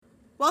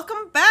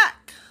Welcome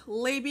back,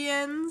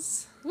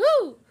 Labians.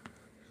 Woo!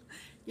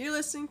 You're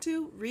listening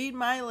to Read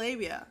My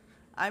Labia.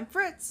 I'm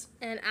Fritz.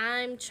 And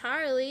I'm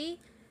Charlie.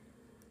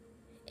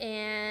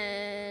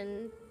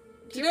 And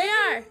here we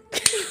are.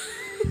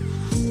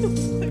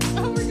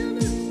 Oh my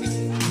goodness.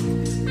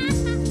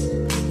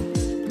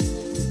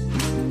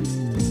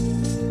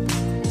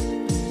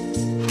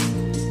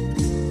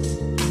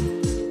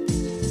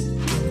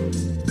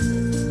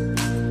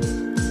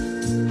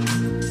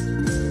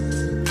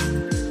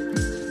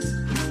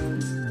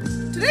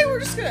 Today we're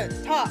just gonna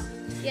talk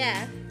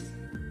Yeah.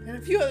 and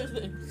a few other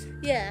things.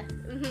 Yeah.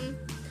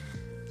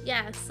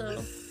 Yeah,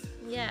 so,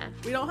 yeah.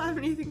 We don't have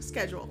anything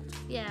scheduled.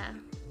 Yeah.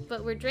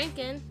 But we're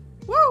drinking.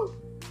 Woo!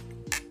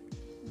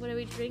 What are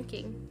we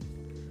drinking?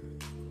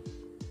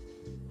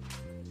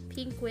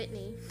 Pink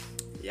Whitney.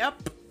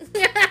 Yep.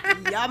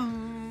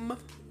 Yum.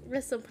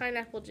 With some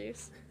pineapple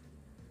juice.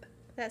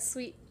 That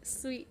sweet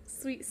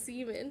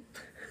semen.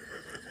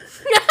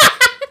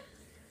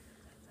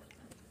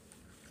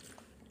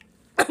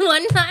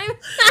 One time.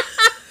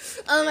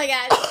 Oh my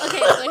god.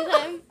 Okay, one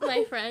time,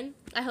 my friend,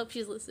 I hope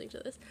she's listening to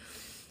this.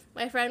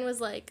 My friend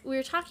was like, we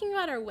were talking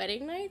about our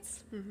wedding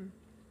nights,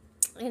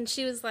 and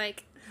she was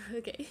like,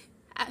 okay.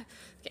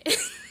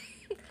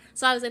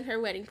 So I was in her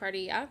wedding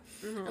party, yeah?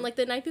 And like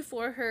the night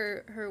before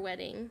her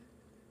wedding,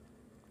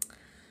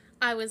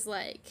 I was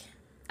like,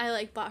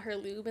 I bought her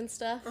lube and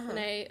stuff, and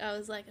I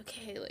was like,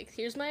 okay, like,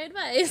 here's my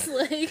advice,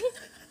 like,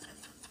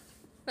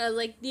 I was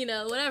like, you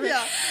know, whatever.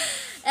 Yeah.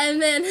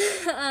 And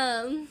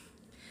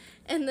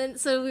then,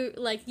 so we,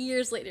 like,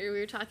 years later, we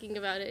were talking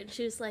about it, and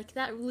she was like,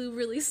 that lube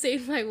really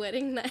saved my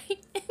wedding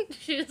night, and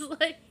she was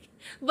like,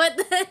 but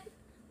then,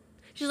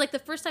 she was like, the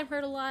first time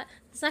hurt a lot,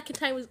 the second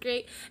time was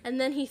great, and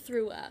then he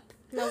threw up.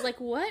 And I was like,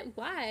 what?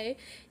 Why?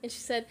 And she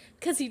said,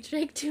 because he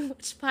drank too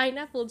much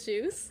pineapple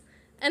juice.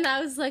 And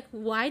I was like,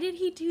 why did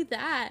he do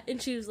that?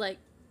 And she was like,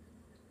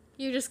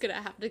 you're just going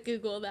to have to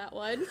Google that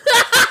one.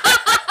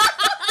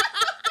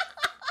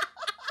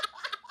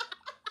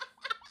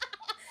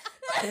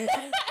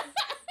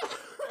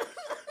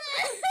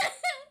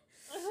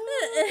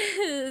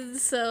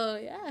 So,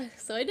 yeah.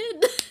 So I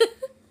did.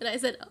 And I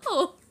said,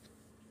 oh.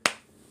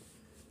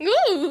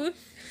 Ooh.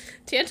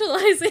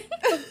 Tantalizing.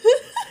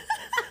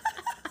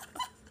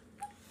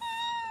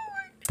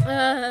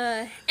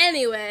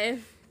 Anyway.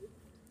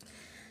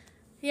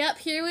 Yep,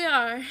 here we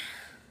are.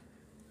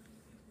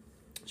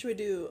 Should we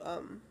do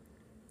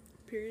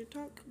period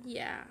talk?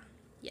 Yeah.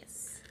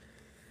 Yes.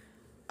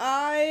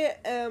 I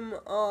am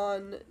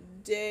on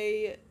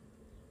day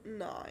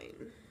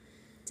 9.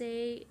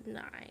 Day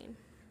 9.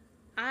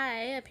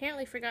 I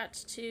apparently forgot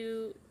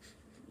to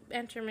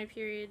enter my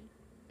period.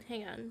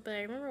 Hang on, but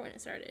I remember when it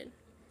started.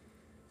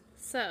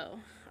 So,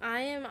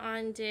 I am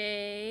on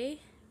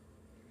day...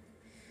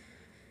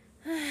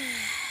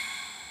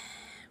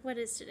 What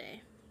is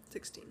today?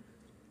 16.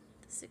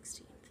 The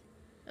 16th.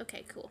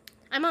 Okay, cool.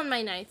 I'm on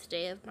my 9th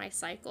day of my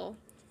cycle.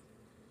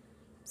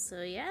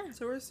 So, yeah.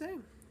 So we're the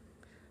same.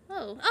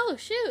 Oh,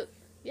 shoot.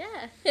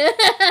 Yeah.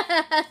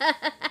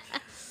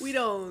 We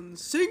don't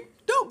sing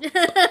dope.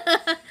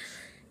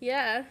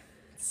 Yeah.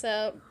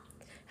 So,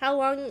 how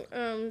long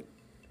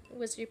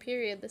was your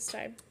period this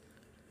time?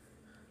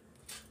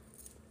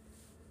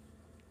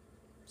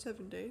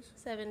 7 days.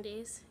 7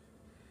 days.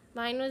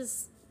 Mine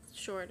was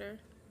shorter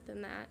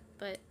than that,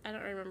 but I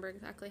don't remember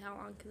exactly how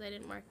long because I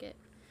didn't mark it.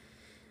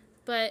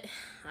 But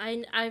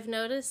I've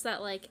noticed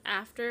that, like,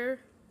 after,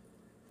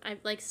 I,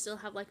 like, still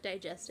have, like,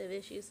 digestive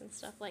issues and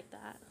stuff like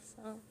that.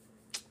 So,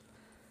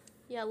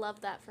 yeah, love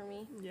that for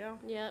me. Yeah.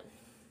 Yep.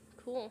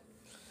 Cool.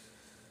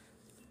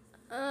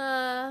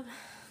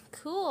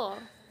 Cool.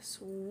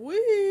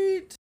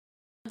 Sweet.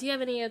 Do you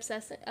have any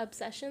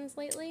obsessions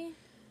lately?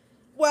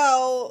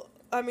 Well,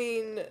 I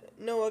mean,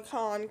 Noah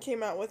Khan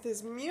came out with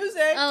his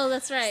music. Oh,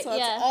 that's right. So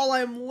that's yeah. all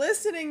I'm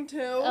listening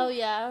to. Oh,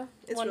 yeah.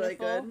 It's Wonderful. really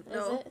good.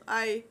 Is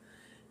it?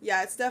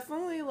 Yeah, it's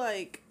definitely,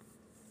 like,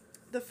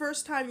 the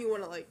first time you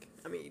want to, like,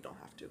 I mean, you don't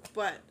have to,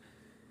 but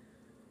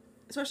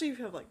especially if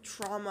you have, like,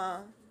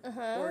 trauma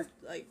or,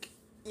 like,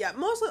 yeah,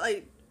 mostly,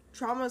 like,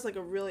 trauma is, like,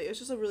 it's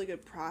just a really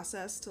good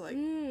process to, like,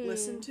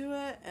 listen to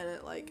it, and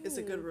it, like, is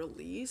a good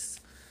release.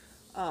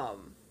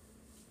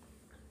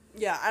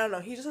 Yeah, I don't know,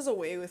 he just has a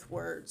way with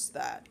words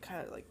that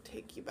kind of, like,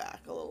 take you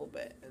back a little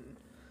bit and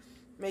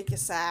make you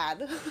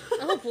sad.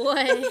 Oh,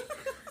 boy.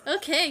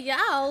 Okay,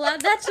 yeah, I'll add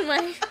that to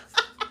my...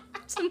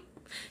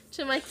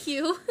 to my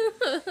queue.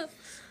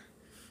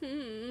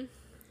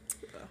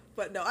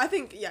 But no, I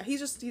think, yeah,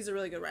 he's a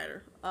really good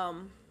writer.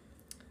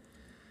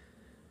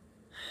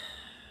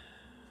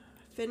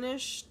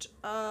 Finished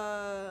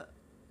The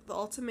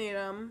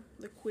Ultimatum,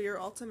 The Queer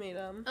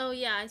Ultimatum. Oh,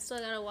 yeah, I still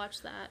gotta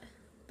watch that.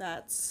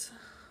 That's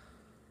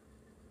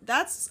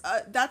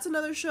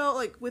another show,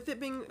 like, with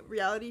it being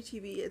reality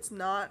TV, it's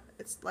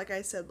like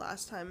I said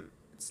last time,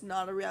 it's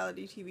not a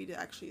reality TV to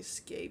actually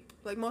escape.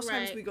 Like, most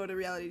times we go to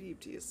reality TV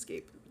to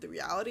escape the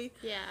reality.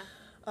 Yeah.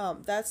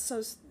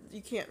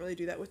 You can't really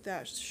do that with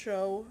that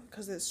show,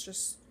 because it's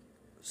just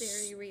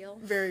Very real.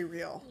 Very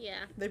real. Yeah.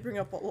 They bring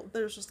up,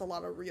 there's just a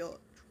lot of real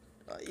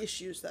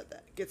issues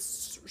that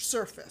gets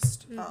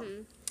surfaced.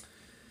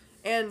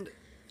 And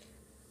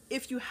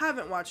if you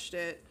haven't watched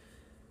it,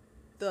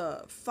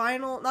 not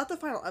the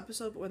final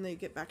episode, but when they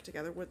get back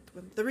together with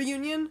the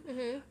reunion,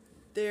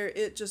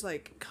 it just,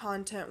 like,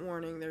 content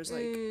warning, there's,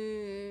 like,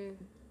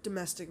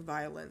 domestic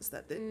violence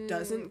that it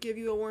doesn't give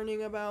you a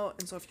warning about,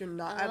 and so if you're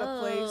not at a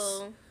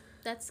place,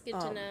 that's good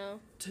to know,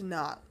 to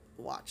not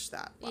watch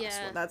that last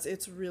one.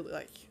 It's really,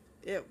 like,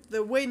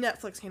 the way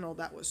Netflix handled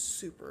that was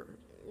super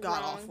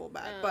god-awful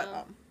bad,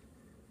 but,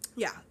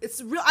 yeah,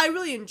 I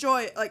really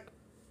enjoy, like,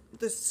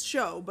 this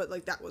show, but,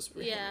 like, that was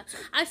really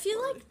I feel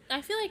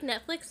like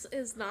Netflix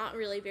is not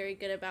really very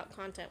good about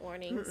content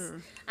warnings.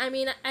 I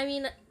mean,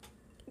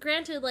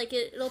 granted, like,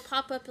 it'll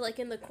pop up, like,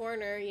 in the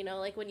corner, you know,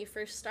 like, when you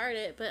first start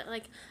it, but,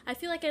 like, I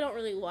feel like I don't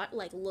really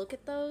look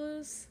at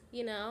those,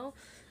 you know?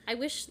 I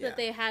wish that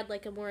they had,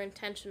 like, a more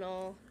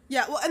intentional...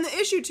 Yeah, well, and the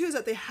issue, too, is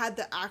that they had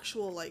the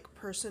actual, like,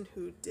 person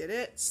who did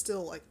it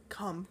still, like,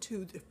 come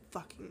to the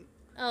fucking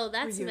Oh,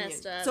 that's reunion.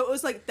 messed up. So it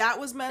was, like, that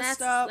was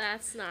messed up.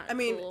 That's not I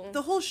mean, cool.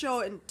 the whole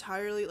show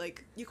entirely,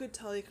 like, you could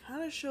tell they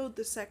kind of showed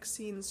the sex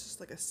scenes just,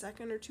 like, a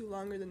second or two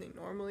longer than they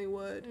normally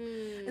would.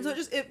 And so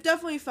it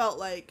definitely felt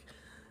like...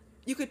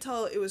 You could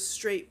tell it was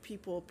straight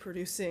people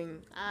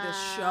producing this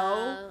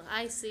show.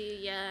 I see,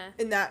 yeah.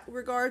 In that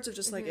regards of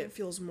just, like, it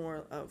feels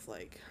more of,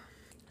 like...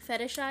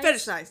 Fetishized?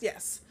 Fetishized,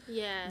 yes.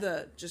 Yeah.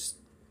 The just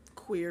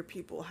queer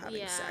people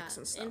having sex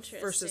and stuff.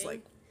 Versus,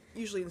 like,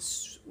 usually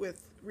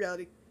with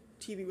reality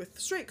TV with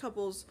straight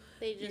couples,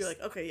 you're like,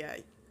 okay, yeah,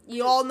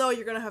 you all know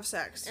you're gonna have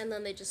sex. And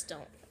then they just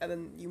don't. And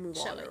then you move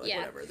on or, like,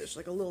 whatever. There's,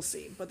 like, a little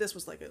scene. But this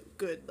was, like, a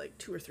good, like,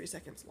 2 or 3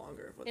 seconds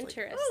longer. Of what's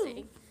interesting.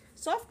 Like,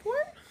 soft porn?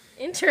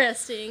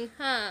 Interesting,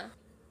 huh?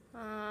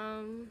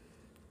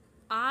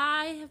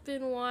 I have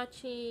been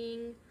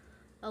watching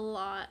a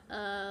lot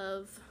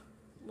of,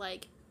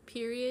 like,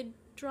 period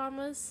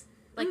dramas.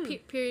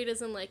 Like, period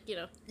isn't, like, you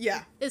know...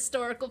 Yeah.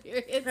 Historical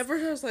periods. At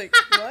first I was like,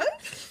 what?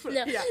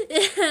 No.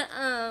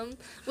 Yeah.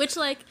 Which,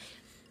 like,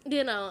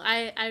 you know,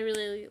 I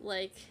really,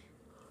 like...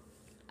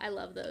 I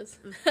love those.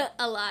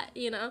 A lot,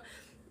 you know?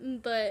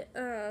 But,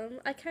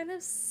 I kind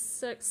of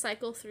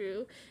cycle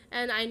through,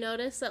 and I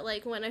notice that,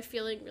 like, when I'm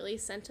feeling really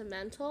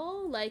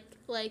sentimental, like,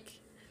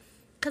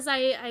 because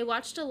I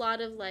watched a lot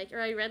of, like, or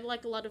I read,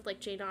 like, a lot of, like,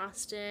 Jane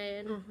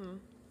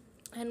Austen,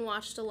 and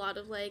watched a lot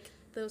of, like,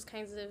 those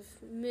kinds of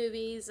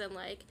movies, and,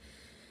 like,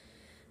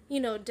 you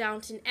know,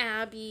 Downton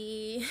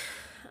Abbey,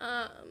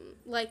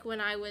 like, when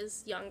I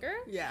was younger.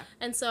 Yeah.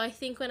 And so I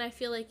think when I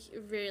feel, like,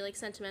 very, like,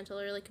 sentimental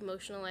or, like,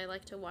 emotional, I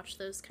like to watch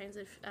those kinds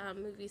of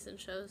movies and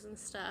shows and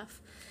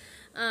stuff.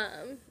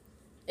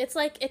 It's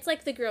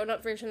like the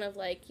grown-up version of,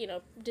 like, you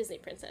know, Disney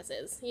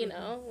princesses, you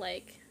know?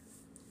 Like,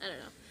 I don't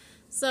know.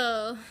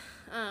 So,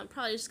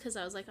 probably just because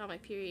I was, like, on my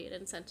period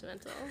and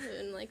sentimental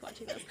and, like,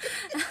 watching those.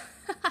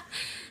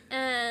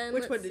 And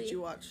which one did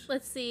you watch?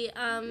 Let's see.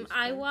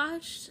 I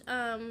watched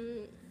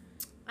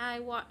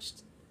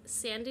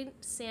Sanditon?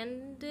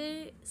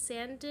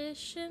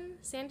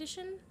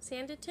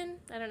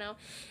 I don't know.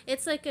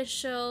 It's like a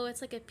show,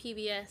 it's like a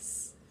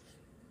PBS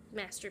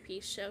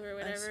masterpiece show or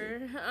whatever.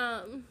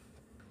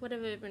 What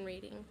have I been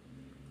reading?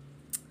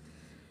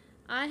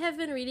 I have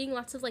been reading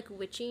lots of, like,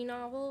 witchy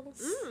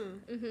novels.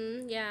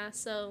 Yeah,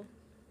 so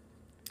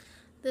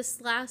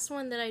this last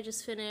one that I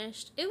just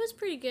finished, it was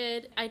pretty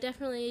good. I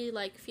definitely,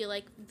 like, feel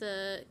like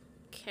the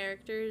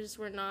characters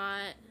were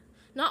not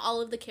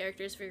all of the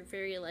characters were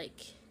very, like,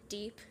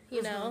 deep,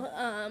 you know,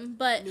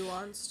 but...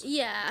 Nuanced.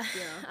 Yeah.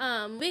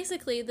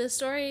 Basically, the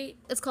story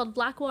is called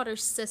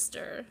Blackwater's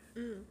Sister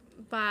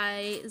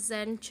by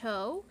Zen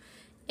Cho,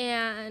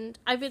 and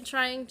I've been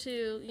trying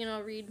to, you know,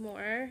 read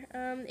more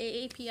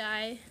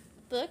AAPI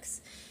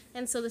books,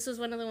 and so this was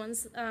one of the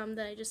ones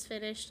that I just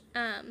finished,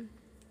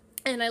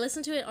 and I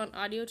listened to it on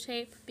audio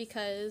tape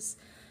because,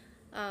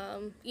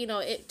 you know,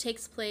 it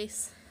takes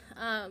place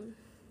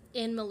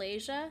in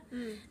Malaysia,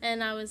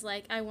 and I was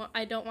like,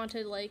 I don't want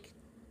to, like,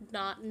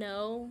 not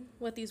know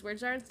what these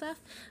words are and stuff.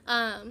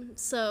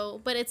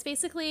 But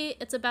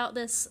it's about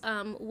this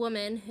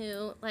woman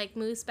who, like,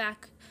 moves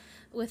back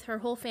with her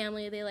whole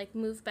family. They, like,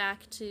 move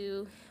back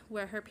to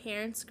where her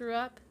parents grew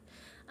up,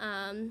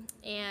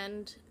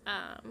 and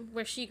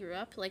where she grew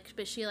up, like,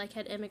 but she, like,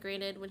 had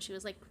immigrated when she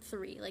was, like,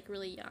 3, like,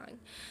 really young.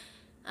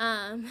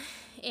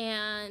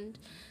 And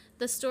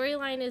the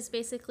storyline is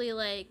basically,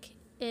 like,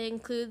 it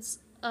includes,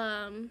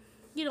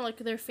 you know, like,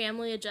 their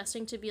family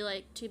adjusting to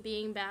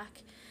being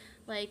back,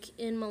 like,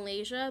 in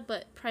Malaysia,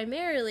 but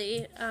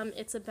primarily,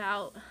 it's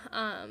about,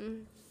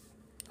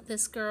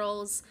 this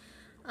girl's,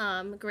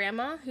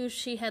 grandma, who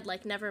she had,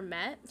 like, never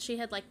met. She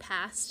had, like,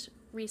 passed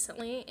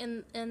recently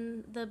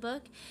in the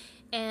book,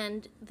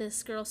 and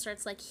this girl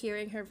starts, like,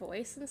 hearing her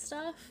voice and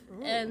stuff.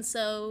 Ooh. And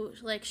so,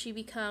 like, she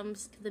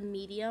becomes the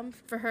medium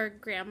for her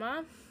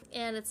grandma,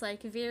 and it's,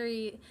 like,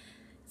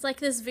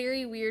 this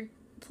very weird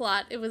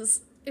plot. It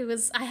was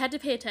I had to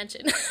pay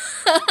attention,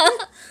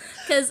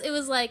 because it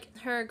was, like,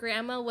 her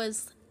grandma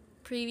was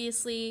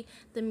previously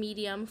the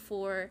medium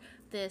for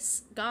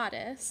this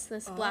goddess,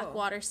 this black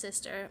water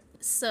sister.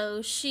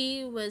 So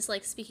she was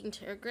like speaking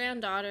to her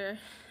granddaughter,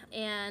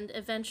 and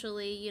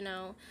eventually, you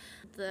know,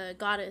 the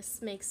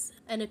goddess makes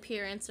an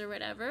appearance or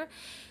whatever,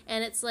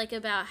 and it's like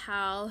about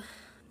how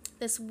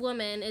this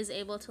woman is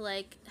able to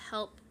like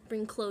help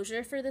bring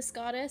closure for this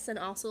goddess and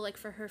also like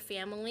for her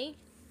family.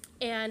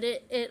 And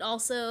it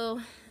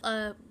also,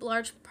 a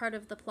large part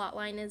of the plot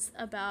line is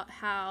about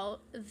how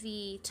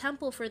the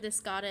temple for this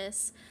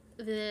goddess,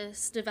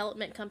 this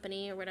development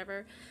company or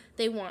whatever,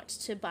 they want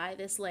to buy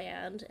this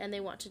land and they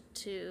want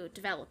to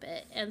develop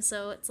it. And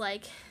so it's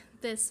like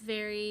this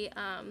very,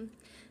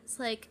 it's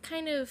like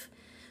kind of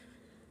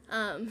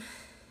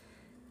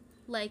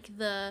like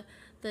the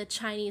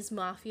Chinese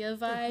mafia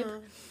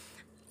vibe.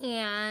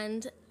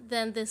 And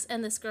then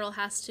this girl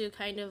has to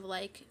kind of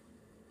like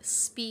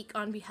speak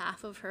on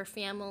behalf of her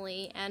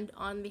family and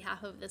on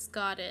behalf of this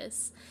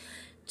goddess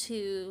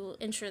to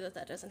ensure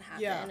that doesn't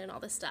happen and all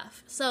this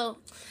stuff. So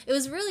it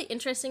was really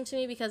interesting to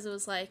me because it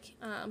was like,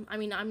 I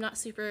mean, I'm not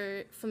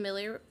super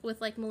familiar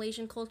with like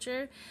Malaysian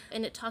culture,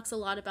 and it talks a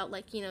lot about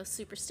like, you know,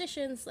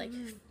 superstitions, like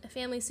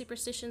family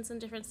superstitions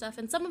and different stuff.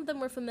 And some of them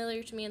were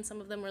familiar to me and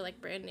some of them were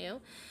like brand new.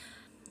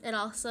 It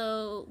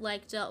also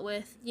like dealt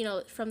with, you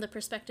know, from the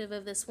perspective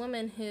of this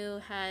woman who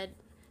had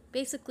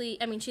basically,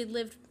 I mean, she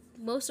lived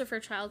most of her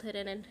childhood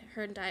and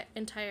her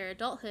entire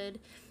adulthood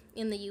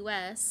in the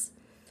U.S.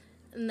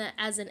 and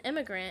as an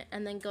immigrant,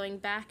 and then going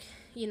back,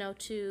 you know,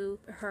 to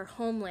her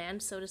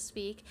homeland, so to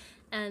speak,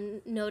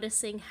 and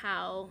noticing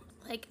how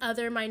like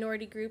other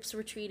minority groups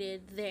were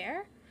treated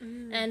there,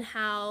 and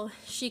how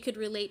she could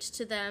relate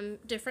to them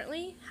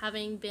differently,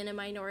 having been a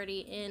minority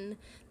in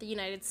the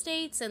United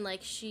States, and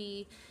like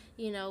she,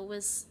 you know,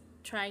 was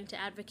trying to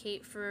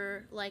advocate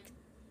for like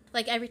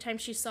every time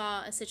she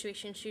saw a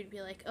situation, she'd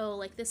be like, oh,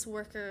 like this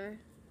worker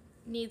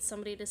needs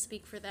somebody to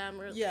speak for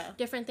them, or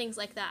different things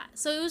like that.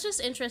 So it was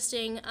just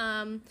interesting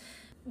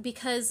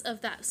because of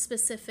that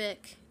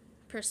specific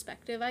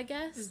perspective, I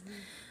guess.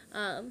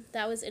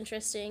 That was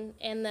interesting.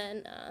 And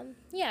then,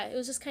 it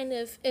was just kind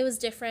of, it was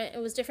different. It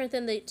was different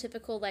than the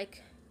typical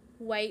like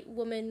white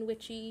woman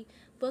witchy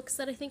books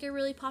that I think are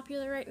really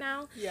popular right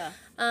now.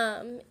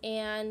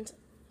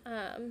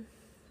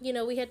 You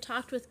know, we had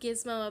talked with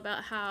Gizmo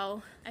about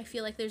how I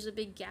feel like there's a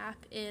big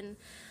gap in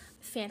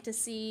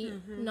fantasy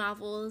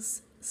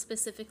novels,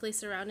 specifically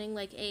surrounding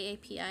like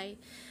AAPI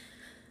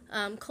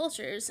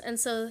cultures. And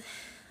so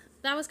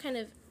that was kind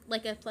of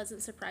like a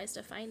pleasant surprise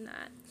to find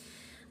that.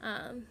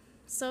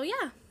 So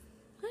yeah.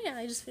 Oh yeah,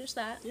 I just finished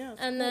that. Yeah.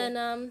 And cool.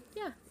 Then,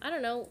 I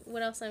don't know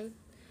what else I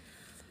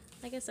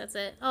guess that's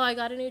it. Oh, I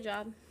got a new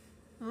job.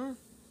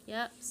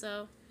 Yep,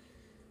 so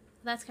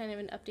that's kind of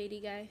an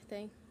updatey guy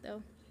thing,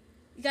 though.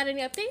 You got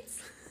any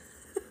updates?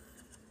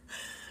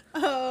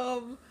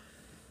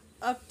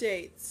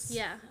 Updates.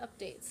 Yeah,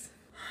 updates.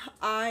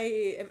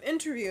 I am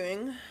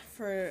interviewing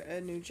for a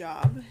new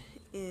job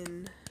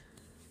in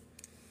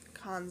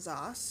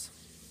Kansas.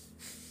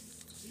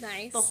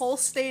 Nice. The whole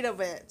state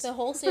of it. The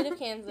whole state of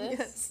Kansas.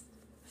 Yes.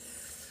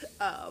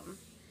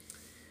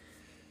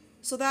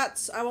 So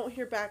that's, I won't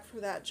hear back for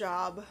that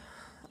job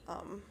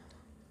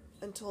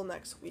until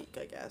next week,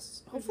 I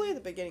guess. Hopefully at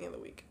the beginning of the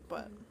week,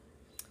 but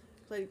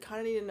I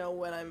kind of need to know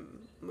when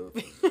I'm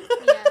moving.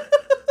 Yeah.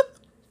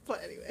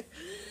 But anyway.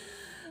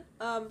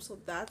 So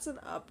that's an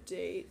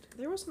update.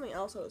 There was something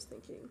else I was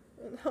thinking,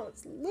 and now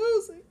it's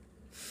losing.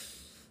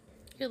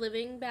 You're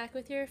living back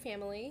with your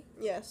family.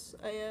 Yes,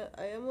 I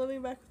am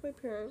living back with my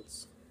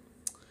parents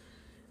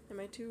and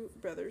my two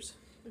brothers.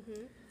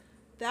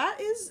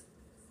 That is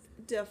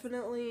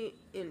definitely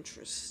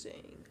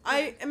interesting.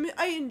 I mean,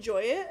 I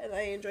enjoy it, and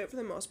I enjoy it for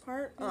the most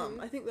part.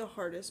 I think the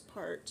hardest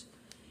part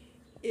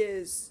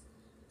is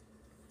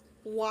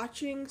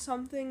watching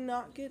something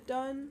not get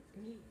done,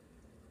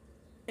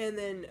 and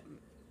then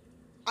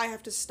I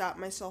have to stop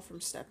myself from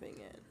stepping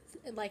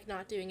in. Like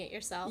not doing it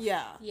yourself?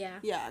 Yeah. Yeah.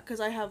 Yeah, because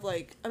I have,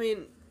 like, I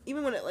mean,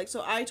 even when it, like,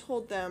 so I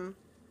told them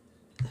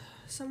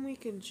some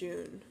week in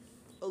June,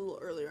 a little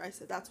earlier, I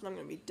said that's when I'm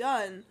going to be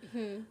done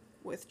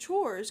with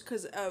chores,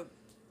 because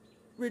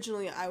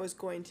originally I was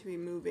going to be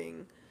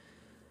moving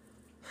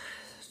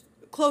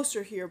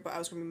closer here, but I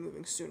was going to be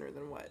moving sooner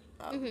than what,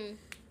 and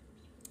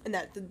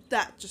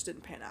that just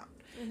didn't pan out.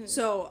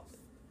 So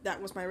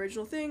that was my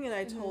original thing, and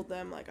I told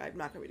them, like, I'm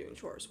not going to be doing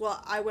chores.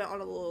 Well, I went on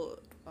a little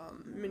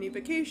mini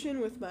vacation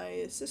with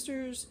my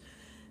sisters,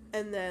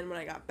 and then when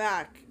I got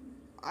back,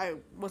 I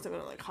wasn't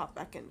going to, like, hop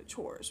back into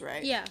chores,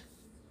 right? Yeah.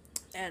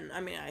 And,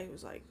 I mean, I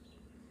was like,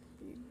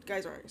 you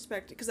guys aren't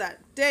expecting, because that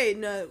day,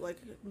 no, like,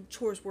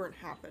 chores weren't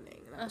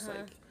happening, and I was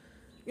like,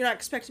 you're not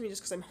expecting me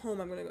just because I'm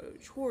home, I'm going to go do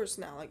chores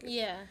now, like,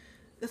 yeah.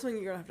 That's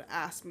something you're going to have to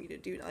ask me to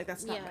do, like,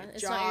 that's not my job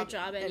it's not your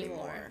job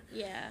anymore.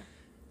 Yeah.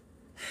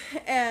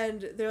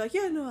 And they're like,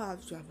 yeah, no,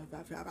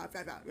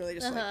 really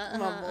just, like,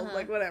 mumbled,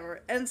 like,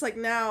 whatever. And it's like,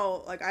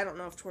 now, like, I don't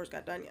know if chores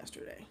got done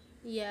yesterday.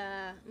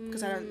 Yeah.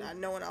 Because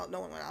no one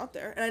went out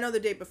there. And I know the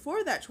day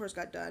before that chores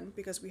got done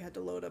because we had to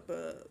load up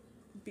a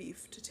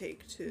beef to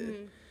take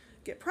to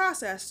get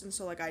processed. And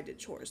so, like, I did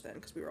chores then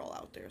because we were all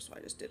out there, so I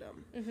just did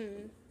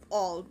them.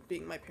 all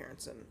being my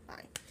parents and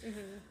I.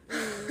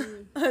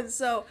 Mm-hmm. And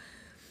so,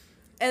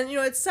 and you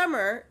know, it's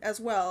summer as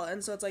well,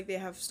 and so it's like they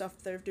have stuff,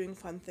 they're doing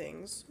fun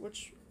things,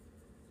 which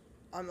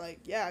I'm like,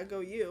 yeah,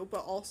 go you,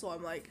 but also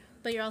I'm like,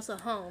 but you're also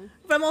home.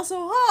 But I'm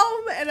also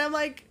home, and I'm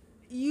like,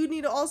 you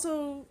need to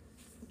also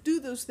do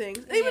those things.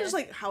 And even just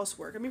like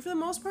housework. I mean, for the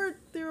most part,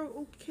 they're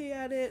okay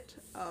at it.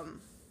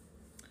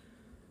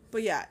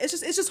 But yeah, it's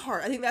just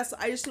hard. I think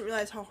I just didn't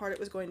realize how hard it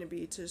was going to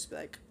be to just be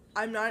like,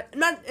 and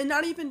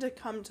not even to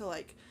come to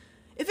like,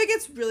 if it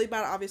gets really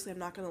bad, obviously I'm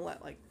not going to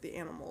let like the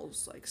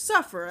animals like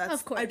suffer.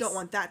 Of course. I don't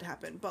want that to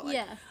happen. But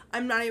like,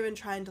 I'm not even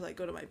trying to like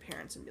go to my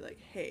parents and be like,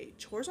 hey,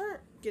 chores aren't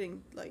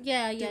getting like,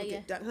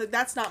 get done. Like,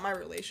 that's not my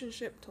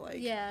relationship to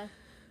like,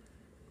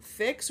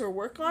 fix or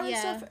work on and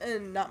stuff,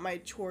 and not my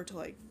chore to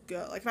like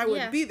go. Like if I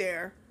wouldn't be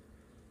there,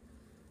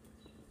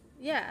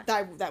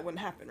 that wouldn't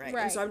happen, right?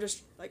 And so I'm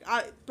just like,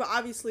 but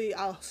obviously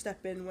I'll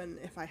step in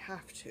if I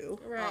have to,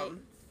 right?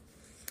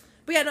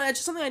 But yeah, no, it's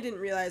just something I didn't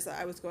realize that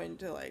I was going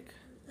to like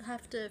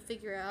have to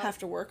figure out, have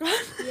to work on.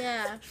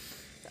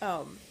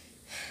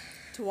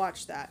 To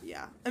watch that,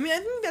 I mean, I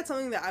think that's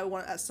something that I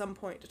want at some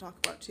point to talk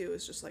about too.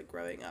 Is just like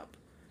growing up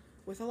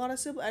with a lot of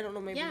siblings. I don't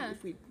know, maybe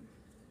if we.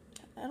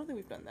 I don't think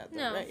we've done that,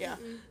 though, right? Yeah.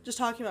 Mm-mm. Just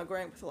talking about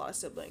growing up with a lot of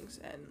siblings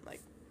and,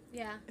 like,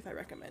 if I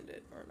recommend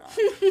it or not.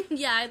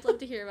 Yeah, I'd love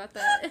to hear about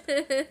that.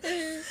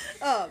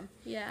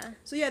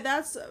 So, yeah,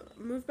 that's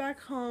moved back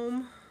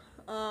home.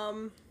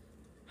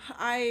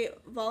 I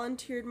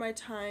volunteered my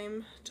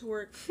time to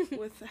work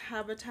with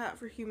Habitat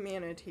for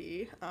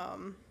Humanity.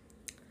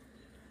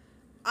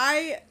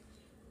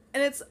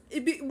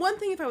 It'd be one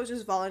thing if I was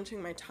just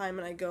volunteering my time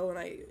and I go and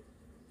I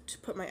to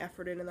put my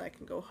effort in and then I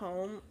can go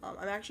home.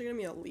 I'm actually going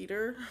to be a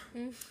leader.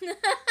 And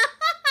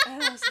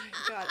I was like,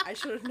 God, I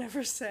should have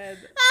never said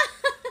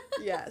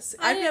yes.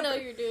 I didn't know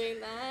you were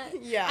doing that.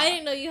 Yeah. I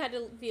didn't know you had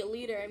to be a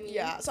leader. I mean.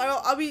 Yeah, so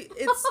I'll be,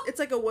 it's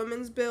like a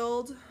women's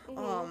build.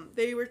 Mm-hmm.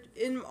 They were,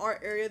 in our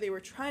area, they were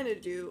trying to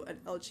do an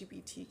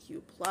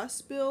LGBTQ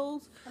plus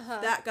build.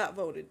 That got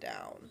voted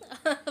down.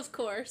 Of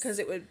course. Because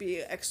it would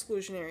be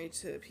exclusionary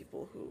to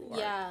people who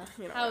are,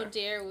 how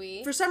dare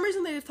we. For some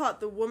reason, they thought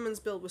the women's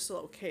build was still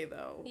okay,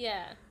 though.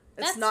 Yeah.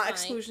 It's not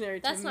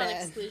exclusionary to men. That's not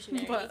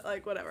exclusionary. But,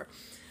 like, whatever.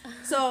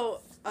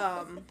 So,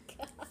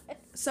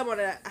 someone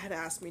had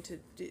asked me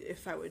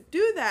if I would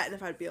do that and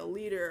if I'd be a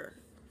leader.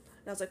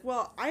 And I was like,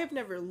 well, I have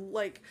never,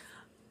 like,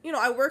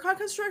 I work on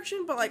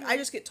construction, but, like, I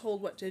just get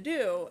told what to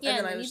do. And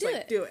then I just,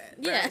 like, do it.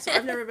 Right? Yeah. So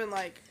I've never been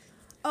like,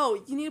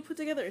 oh, you need to put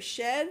together a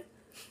shed?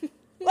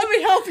 Let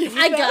me help you.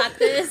 I got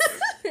this.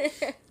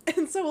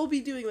 And so we'll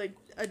be doing, like,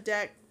 a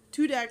deck,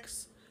 2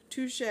 decks,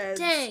 2 sheds.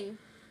 Dang.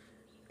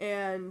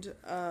 And,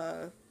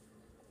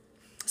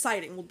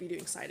 siding. We'll be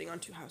doing siding on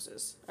 2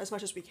 houses as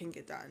much as we can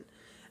get done.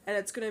 And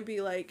it's going to be,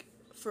 like,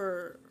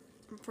 for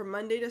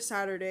Monday to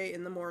Saturday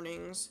in the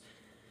mornings.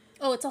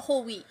 Oh, it's a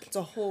whole week. It's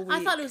a whole week.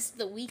 I thought it was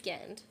the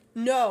weekend.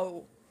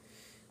 No.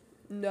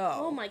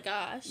 Oh, my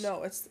gosh.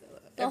 No, it's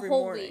the every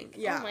whole morning. Week.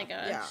 Yeah. Oh, my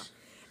gosh. Yeah.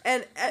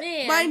 And,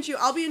 mind you,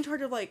 I'll be in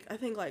charge of, like, I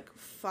think, like,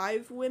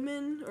 5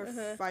 women or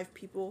 5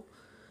 people.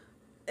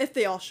 If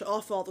they all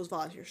if all those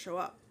volunteers show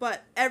up.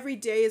 But every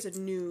day is a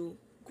new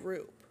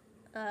group.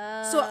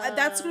 So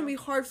that's going to be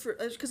hard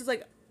because it's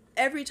like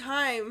every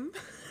time.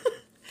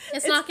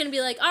 It's not going to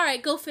be like, all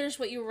right, go finish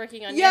what you were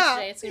working on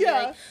yesterday. It's going to be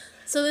like,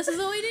 so this is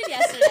what we did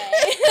yesterday.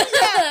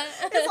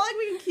 It's not like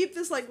we can keep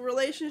this like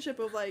relationship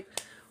of like,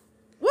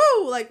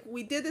 woo, like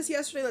we did this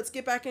yesterday. Let's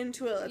get back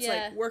into it. Let's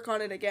like work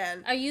on it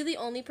again. Are you the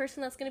only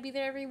person that's going to be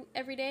there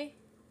every day?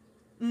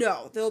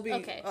 No, there'll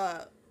be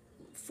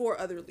 4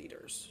 other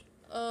leaders.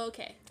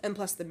 Okay. And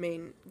plus the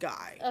main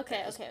guy.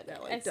 Okay.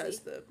 That like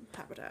does the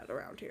habitat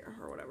around here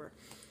or whatever.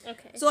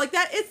 Okay. So like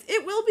that,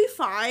 it will be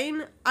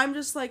fine. I'm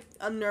just like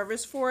I'm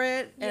nervous for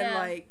it, and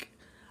like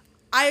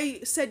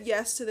I said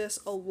yes to this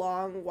a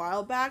long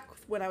while back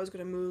when I was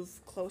gonna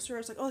move closer. I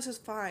was like, oh, this is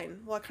fine.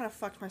 Well, I kind of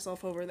fucked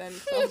myself over then.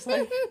 So I was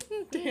like,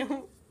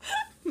 damn.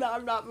 Now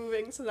I'm not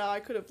moving, so now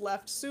I could have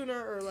left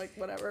sooner or like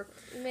whatever.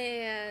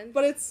 Man.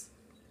 But it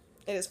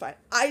is fine.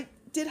 I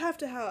did have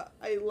to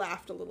I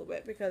laughed a little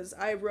bit because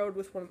I rode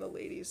with one of the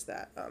ladies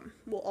that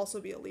will also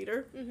be a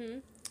leader. Mm-hmm.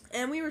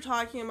 And we were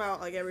talking about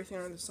like everything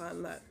under the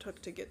sun that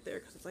took to get there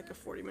because it's like a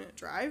 40-minute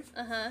drive.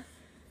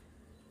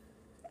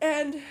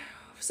 And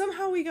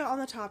somehow we got on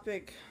the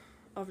topic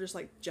of just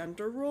like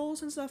gender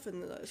roles and stuff,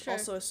 and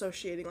also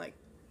associating like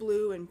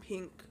blue and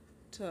pink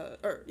to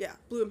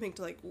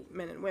like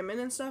men and women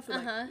and stuff.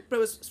 And, like, but it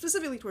was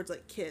specifically towards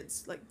like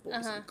kids, like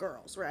boys and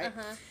girls, right?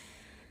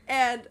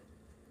 And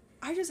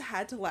I just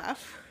had to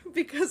laugh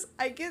because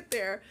I get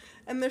there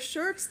and the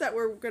shirts that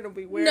we're going to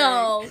be wearing.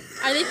 No.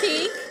 Are they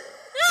pink?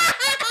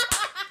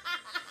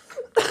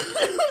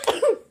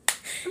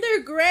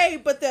 They're gray,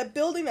 but the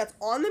building that's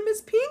on them is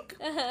pink.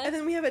 And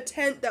then we have a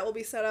tent that will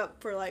be set up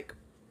for like,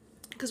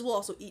 because we'll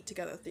also eat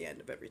together at the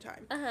end of every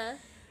time.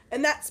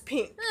 And that's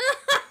pink.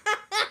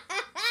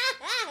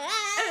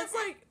 And it's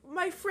like,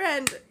 my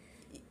friend,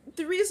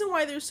 the reason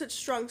why there's such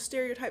strong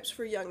stereotypes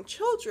for young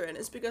children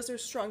is because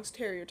there's strong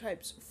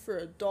stereotypes for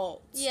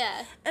adults.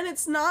 Yeah. And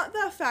it's not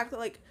the fact that,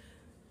 like,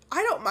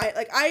 I don't mind,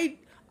 like, I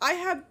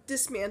have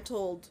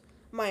dismantled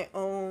my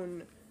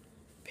own,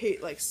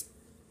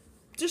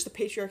 just the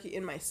patriarchy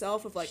in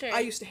myself of, like, Sure. I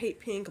used to hate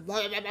pink,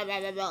 blah, blah, blah, blah,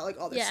 blah, blah, like,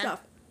 all this Yeah.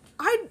 stuff.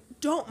 I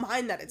don't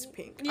mind that it's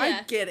pink. Yeah.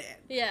 I get it.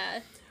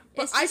 Yeah.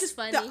 But It's I just just,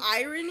 funny. the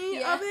irony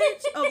Yeah. of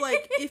it, of,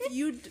 like, if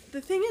you,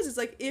 the thing is,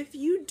 like, if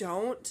you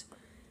don't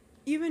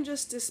even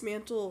just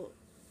dismantle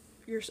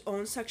your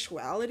own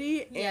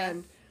sexuality Yeah.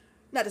 and,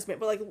 not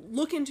dismantle, but, like,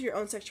 look into your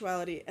own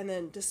sexuality and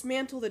then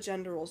dismantle the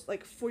gender roles,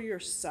 like, for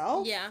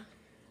yourself, Yeah.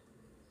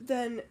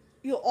 then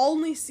you'll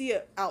only see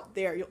it out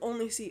there. You'll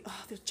only see,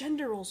 oh, there's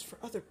gender roles for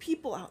other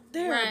people out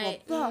there,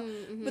 Right. blah, blah.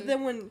 Mm-hmm. But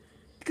then when,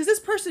 because this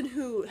person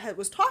who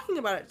was talking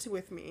about it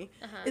with me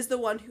Uh-huh. is the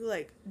one who,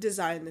 like,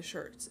 designed the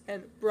shirts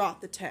and brought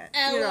the tent,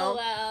 LOL. you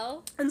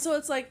know? And so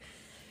it's like,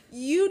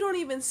 you don't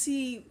even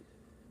see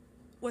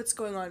what's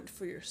going on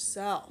for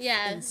yourself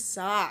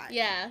inside.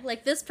 Yeah,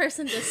 like this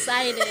person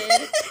decided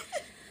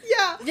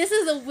Yeah. this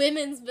is a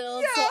women's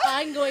build, so Yeah.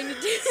 I'm going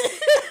to do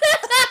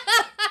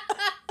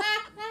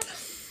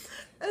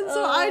And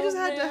so I just Oh,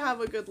 had to man. have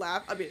a good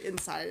laugh. I mean,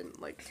 inside and,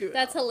 like, do it.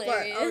 That's out. But I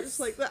was hilarious. just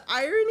like, the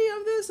irony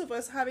of this, of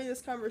us having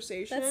this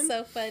conversation. That's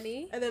so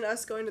funny. And then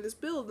us going to this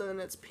build, and then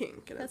it's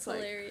pink. And That's it's like,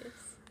 hilarious.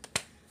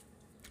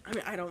 I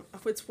mean, I don't,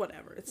 it's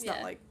whatever. It's not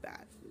Yeah. like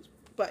that.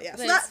 But yeah,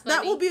 so But it's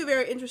that will funny. be a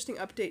very interesting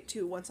update,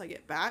 too, once I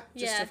get back.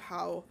 Just Yeah. of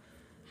how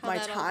How my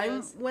that all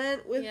time goes.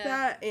 went with Yeah.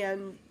 that.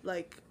 And,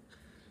 like,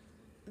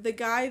 the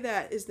guy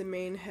that is the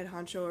main head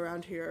honcho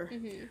around here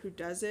Mhm. who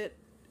does it,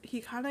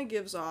 he kind of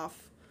gives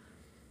off,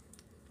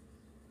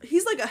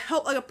 he's like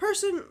a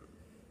person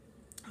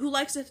who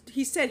likes to,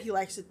 he said he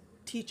likes to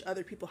teach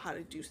other people how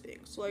to do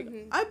things. So, like,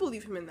 Mhm. I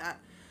believe him in that.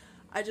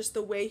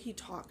 The way he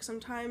talks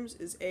sometimes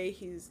is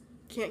he's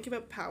can't give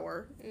up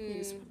power.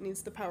 He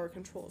needs the power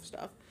control of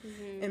stuff.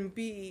 Mhm. And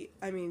B,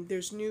 I mean,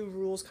 there's new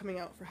rules coming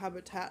out for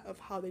Habitat of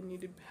how they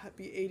need to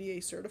be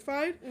ADA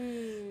certified.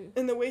 Mm.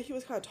 And the way he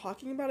was kind of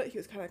talking about it, he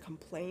was kind of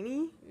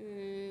complaining.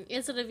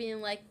 Instead of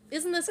being like,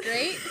 isn't this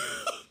great? Yeah.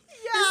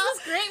 This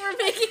is great, we're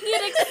making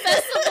it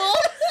accessible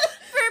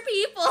for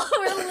people.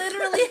 We're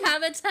literally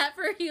Habitat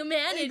for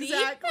Humanity.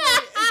 Exactly.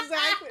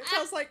 So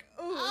I was like,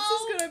 oh, Oh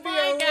this is going to be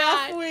my a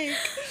God. rough week.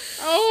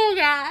 Oh,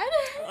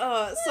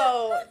 God. So,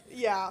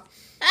 yeah.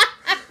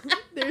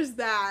 There's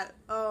that.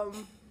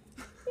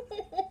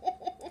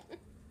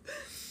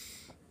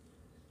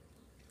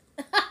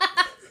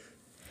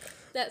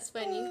 That's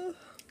funny.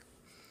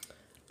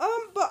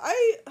 But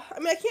I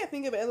mean, I can't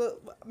think of it.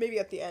 Maybe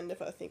at the end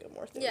if I think of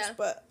more things. Yeah.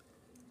 But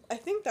I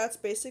think that's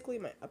basically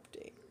my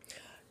update.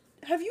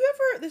 Have you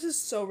ever? This is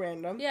so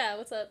random. Yeah,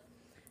 what's up?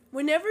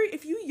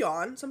 If you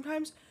yawn,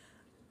 sometimes,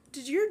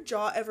 did your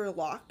jaw ever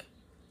lock,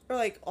 or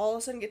like all of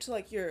a sudden get to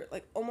like your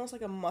like almost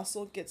like a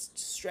muscle gets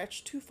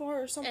stretched too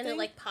far or something, And it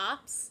like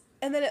pops?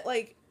 and then it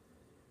like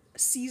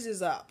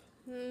seizes up.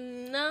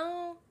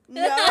 No.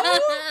 No?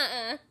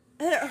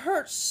 And it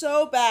hurts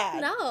so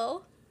bad.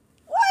 No.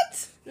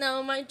 What?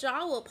 No, my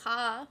jaw will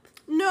pop.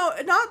 No,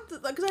 not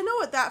because I know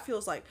what that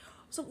feels like.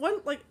 So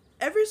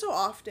every so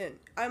often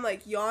I'm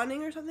like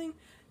yawning or something,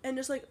 and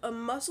just like a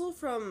muscle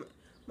from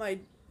my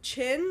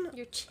chin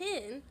Your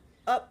chin?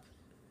 up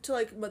to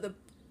like the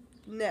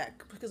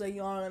neck, because I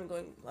yawn and I'm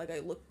going like I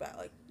look back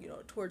like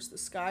towards the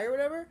sky or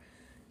whatever.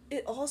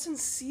 It all of a sudden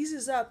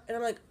seizes up, and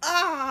I'm like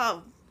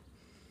ah.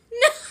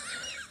 No.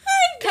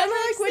 Kind of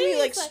like when you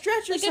like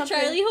stretch or like something.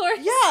 a Charlie horse?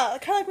 Yeah,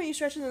 kind of like when you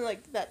stretch and then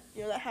like that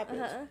that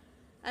happens. Uh-huh.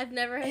 I've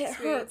never And it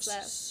experienced hurts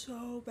that.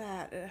 so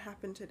bad, and it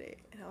happened today,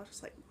 and I was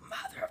just like,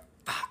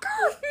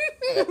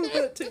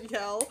 motherfucker, to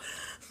yell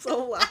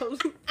so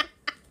loud.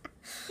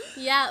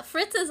 Yeah,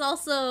 Fritz is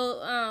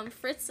also,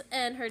 Fritz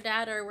and her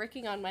dad are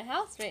working on my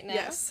house right now.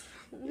 Yes.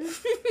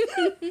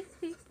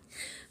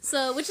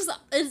 So,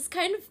 it's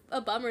kind of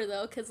a bummer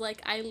though, because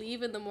like I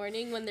leave in the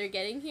morning when they're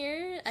getting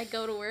here, I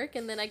go to work,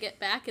 and then I get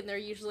back and they're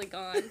usually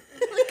gone.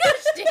 Like,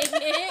 gosh dang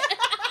it.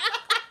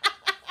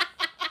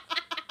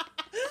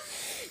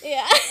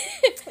 Yeah.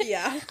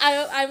 Yeah.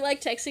 I'm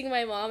like texting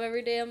my mom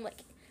every day. I'm like,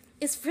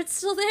 is Fritz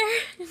still there?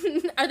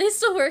 Are they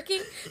still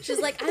working? She's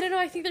like, I don't know.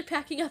 I think they're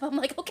packing up. I'm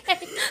like, okay.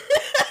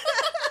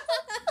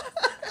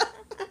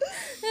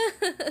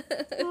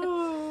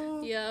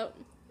 Oh, Yep.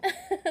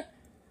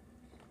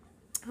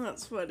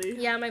 that's funny.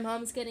 Yeah, my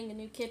mom's getting a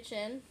new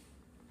kitchen.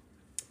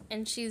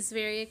 And she's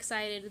very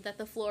excited that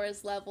the floor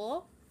is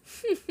level.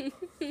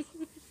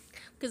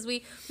 Because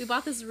we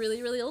bought this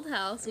really, really old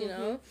house, you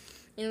know?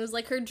 And it was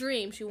like her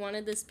dream. She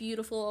wanted this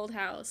beautiful old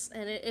house.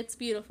 And it's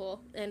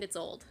beautiful. And it's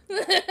old.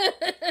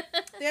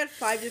 They had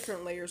 5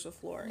 different layers of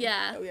flooring.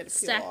 Yeah, that we had to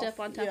peel stacked off. up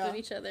on top Yeah. of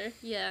each other.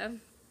 Yeah.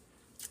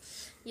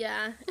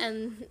 Yeah,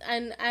 and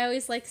I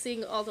always like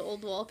seeing all the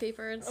old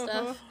wallpaper and stuff.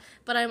 Uh-huh.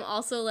 But I'm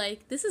also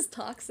like, this is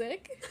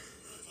toxic.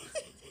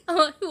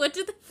 Oh, what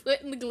did they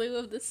put in the glue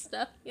of this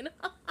stuff, you know?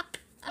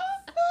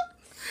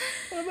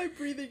 What am I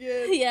breathing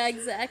in? Yeah,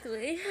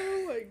 exactly.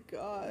 Oh my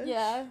god.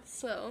 Yeah,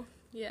 so,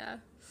 yeah.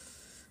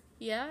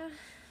 Yeah.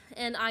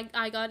 and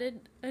I got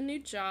a new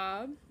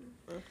job,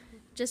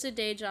 just a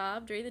day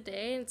job during the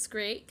day, and it's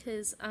great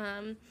because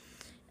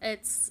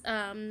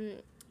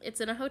it's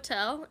in a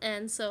hotel,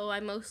 and so I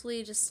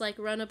mostly just, like,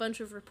 run a bunch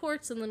of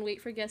reports and then wait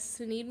for guests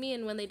to need me,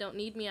 and when they don't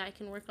need me, I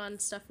can work on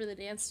stuff for the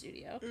dance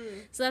studio.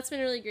 So that's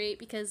been really great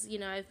because, you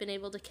know, I've been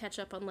able to catch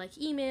up on, like,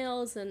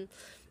 emails and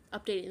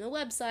updating the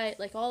website,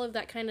 like, all of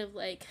that kind of,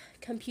 like,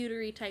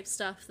 computery type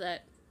stuff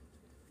that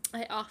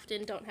I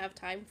often don't have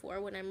time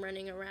for when I'm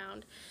running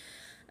around.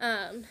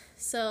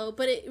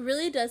 But it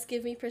really does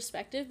give me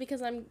perspective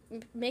because I'm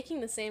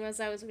making the same as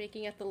I was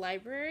making at the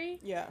library.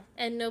 Yeah.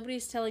 And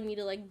nobody's telling me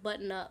to, like,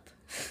 button up,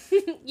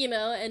 you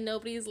know, and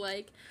nobody's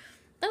like,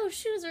 those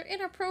shoes are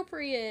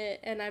inappropriate,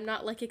 and I'm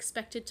not, like,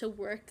 expected to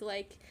work,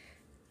 like,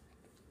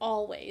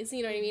 always,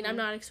 you know what I mean? I'm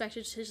not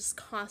expected to just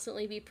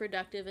constantly be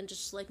productive and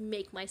just, like,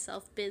 make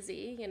myself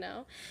busy, you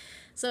know?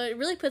 So it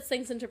really puts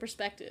things into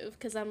perspective,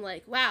 because I'm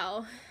like,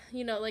 wow,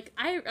 you know, like,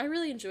 I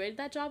really enjoyed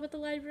that job at the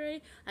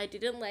library. I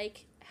didn't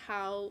like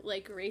how,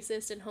 like,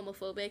 racist and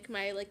homophobic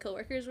my, like,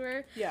 coworkers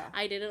were. Yeah.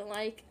 I didn't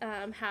like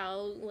how,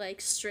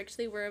 like, strict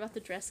they were about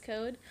the dress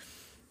code,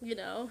 you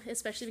know,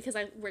 especially because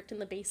I worked in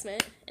the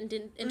basement and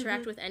didn't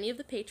interact with any of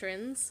the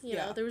patrons, you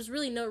know. There was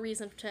really no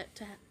reason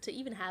to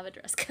even have a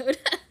dress code.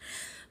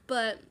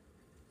 But,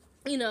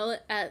 you know,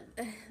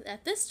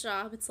 at this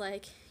job, it's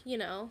like, you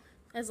know,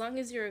 as long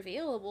as you're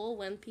available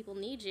when people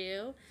need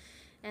you,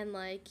 and,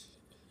 like,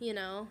 you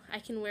know, I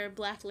can wear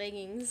black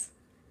leggings,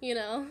 you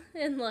know,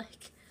 and,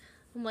 like,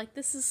 I'm like,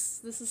 this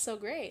is so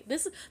great.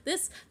 This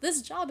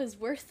job is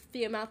worth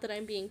the amount that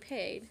I'm being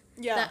paid.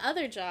 Yeah. That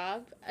other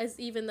job,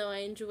 even though I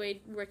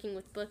enjoyed working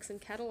with books and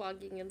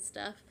cataloging and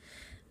stuff,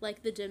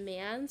 like, the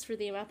demands for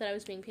the amount that I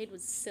was being paid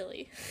was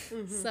silly.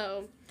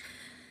 So,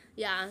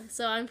 yeah,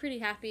 so I'm pretty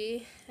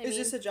happy. I mean,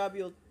 this a job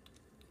you'll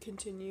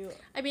continue?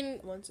 I mean,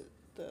 once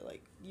the,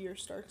 like, year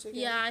starts again?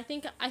 Yeah, I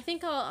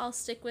think I'll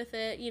stick with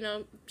it, you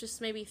know,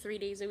 just maybe 3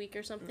 days a week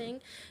or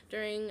something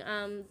during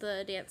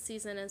the dance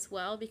season as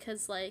well,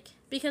 because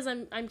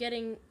I'm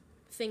getting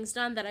things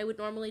done that I would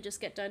normally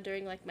just get done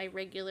during, like, my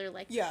regular,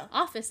 like,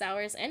 office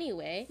hours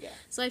anyway. Yeah.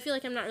 So I feel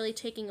like I'm not really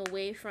taking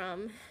away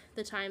from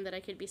the time that I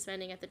could be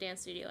spending at the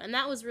dance studio. And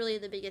that was really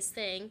the biggest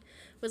thing,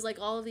 was, like,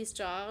 all of these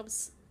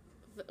jobs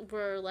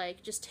were,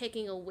 like, just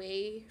taking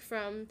away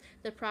from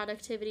the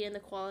productivity and the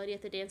quality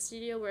at the dance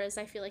studio, whereas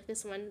I feel like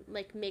this one,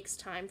 like, makes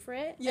time for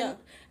it. Yeah. And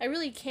I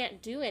really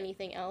can't do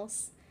anything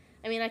else.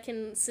 I mean, I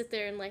can sit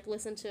there and, like,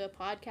 listen to a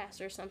podcast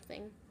or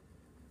something,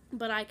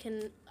 but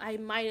I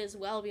might as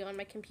well be on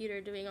my computer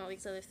doing all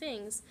these other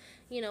things,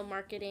 you know,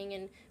 marketing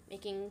and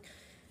making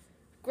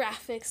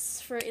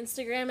graphics for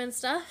Instagram and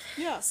stuff.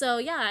 Yeah. So,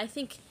 yeah, I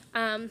think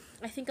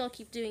I'll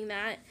keep doing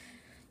that,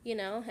 you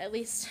know, at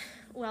least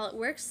while it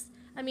works.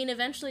 I mean,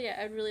 eventually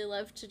I'd really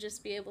love to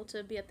just be able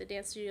to be at the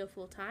dance studio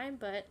full time,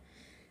 but,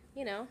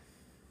 you know,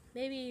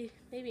 maybe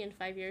in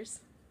 5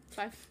 years.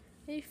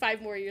 Maybe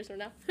 5 more years from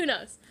now. Who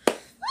knows?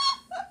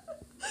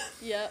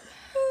 Yep.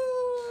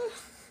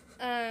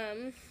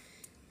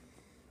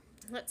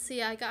 Let's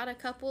see, I got a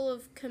couple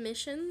of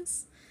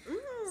commissions.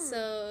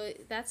 So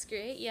that's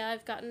great. Yeah,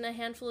 I've gotten a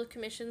handful of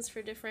commissions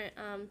for different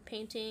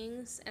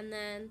paintings, and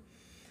then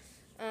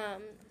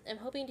I'm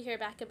hoping to hear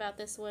back about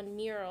this one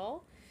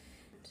mural.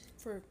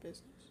 For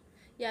business?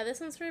 Yeah,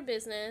 this one's for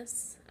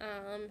business,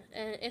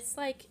 and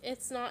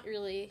it's not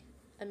really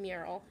a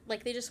mural.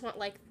 Like, they just want,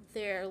 like,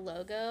 their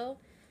logo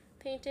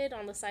painted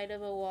on the side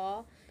of a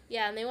wall.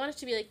 Yeah, and they want it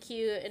to be, like,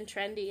 cute and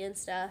trendy and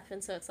stuff,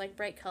 and so it's, like,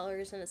 bright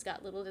colors, and it's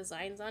got little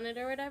designs on it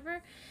or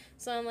whatever.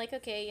 So I'm like,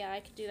 okay, yeah, I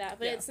could do that,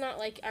 but it's not,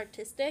 like,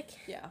 artistic.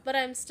 Yeah. But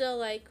I'm still,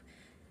 like,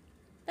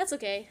 that's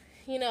okay.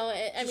 You know,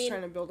 I mean,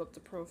 trying to build up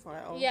the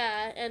profile.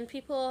 Yeah, and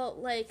people,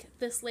 like,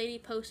 this lady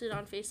posted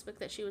on Facebook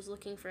that she was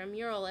looking for a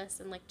muralist,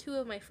 and, like, 2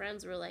 of my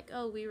friends were like,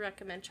 oh, we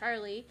recommend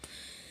Charlie.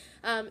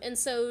 And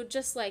so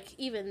just, like,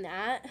 even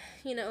that,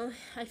 you know,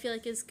 I feel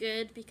like is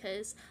good,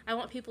 because I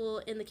want people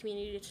in the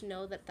community to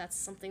know that that's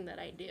something that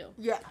I do.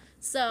 Yeah.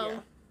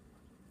 So,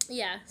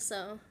 yeah,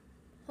 so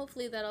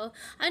hopefully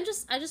I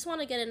just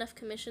want to get enough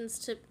commissions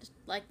to,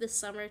 like, this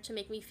summer to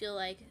make me feel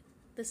like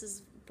this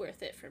is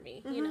worth it for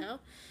me, you know?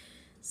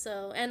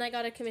 So, and I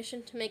got a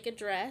commission to make a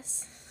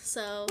dress.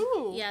 So,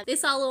 yeah, they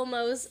saw Lil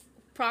Mo's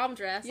prom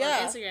dress on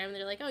Instagram, and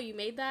they're like, oh, you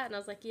made that? And I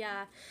was like,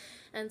 yeah.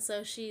 And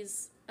so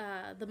she's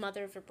the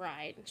mother of a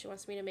bride, and she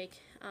wants me to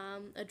make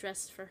a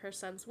dress for her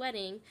son's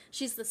wedding.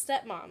 She's the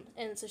stepmom,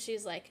 and so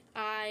she's like,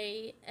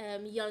 I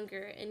am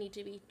younger and need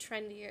to be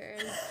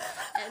trendier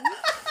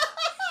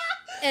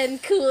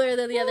and cooler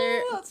than the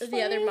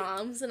other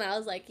moms. And I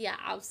was like, yeah,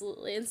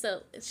 absolutely. And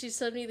so she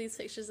showed me these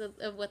pictures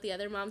of what the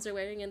other moms are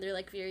wearing, and they're,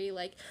 like, very,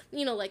 like,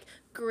 you know, like,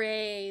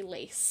 gray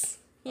lace,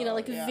 you know,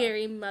 like,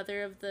 very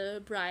mother of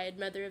the bride,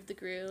 mother of the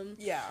groom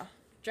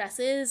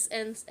dresses,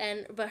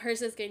 but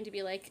hers is going to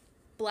be, like,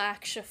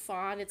 black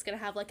chiffon. It's gonna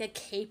have, like, a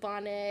cape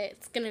on it.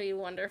 It's gonna be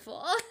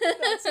wonderful.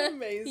 That's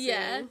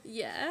amazing.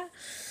 Yeah.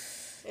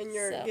 And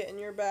you're getting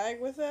your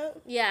bag with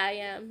it? Yeah, I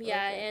am.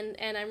 Yeah, okay.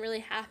 And I'm really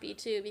happy,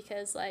 too,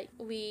 because, like,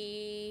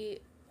 we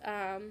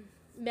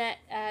met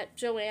at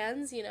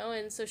Joann's, you know,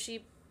 and so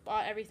she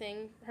bought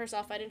everything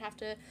herself. I didn't have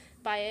to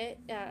buy it.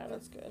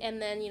 That's good.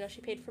 And then, you know,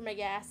 she paid for my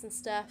gas and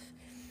stuff.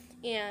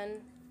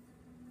 And,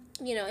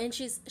 you know, and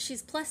she's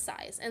plus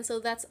size. And so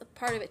that's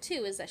part of it,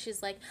 too, is that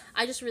she's like,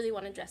 I just really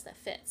want a dress that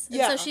fits.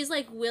 And so she's,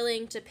 like,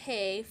 willing to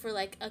pay for,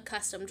 like, a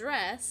custom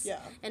dress. Yeah.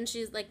 And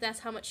she's, like, that's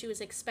how much she was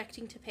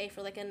expecting to pay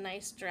for, like, a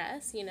nice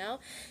dress, you know?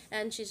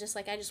 And she's just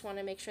like, I just want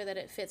to make sure that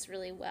it fits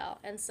really well.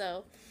 And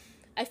so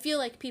I feel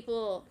like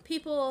people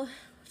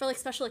for, like,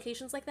 special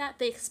occasions like that,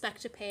 they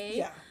expect to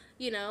pay,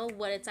 you know,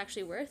 what it's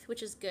actually worth,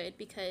 which is good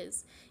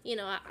because, you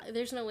know,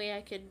 there's no way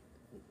I could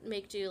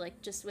make do,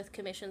 like, just with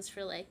commissions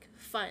for, like,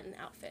 fun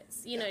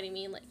outfits. You know what I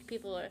mean? Like,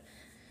 people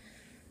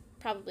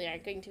probably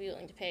aren't going to be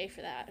willing to pay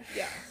for that.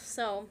 Yeah.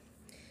 So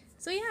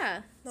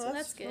yeah. No, so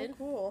that's good. So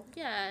cool.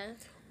 Yeah.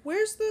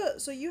 Where's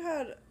so you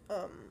had,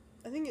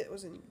 I think it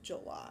was in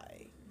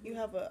July. You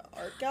have a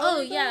art gallery?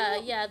 Oh, yeah,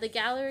 yeah. The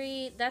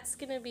gallery, that's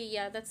gonna be,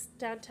 that's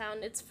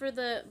downtown. It's for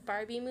the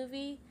Barbie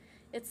movie.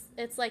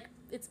 It's like,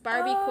 it's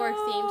Barbie core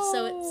themed,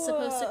 so it's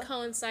supposed to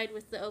coincide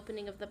with the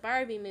opening of the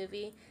Barbie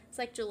movie. It's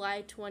like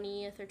July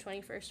 20th or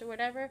 21st or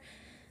whatever.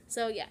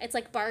 So, yeah, it's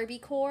like Barbie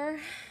core,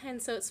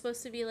 and so it's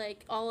supposed to be,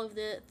 like, all of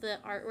the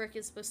artwork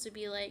is supposed to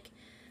be, like,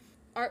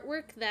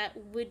 artwork that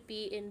would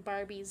be in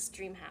Barbie's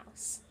dream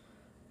house.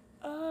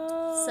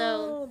 Oh,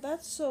 so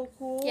that's so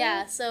cool.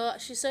 Yeah, so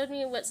she showed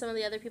me what some of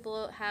the other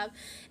people have,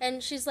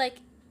 and she's like...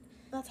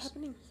 That's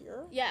happening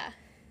here? Yeah.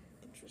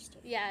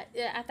 Interesting. Yeah,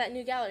 at that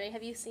new gallery.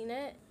 Have you seen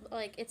it?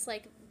 Like, it's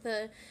like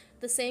the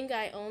same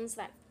guy owns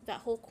that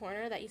whole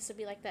corner that used to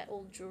be like that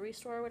old jewelry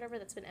store or whatever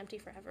that's been empty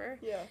forever.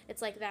 Yeah.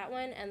 It's like that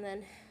one, and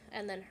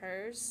then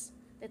hers.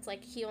 It's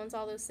like he owns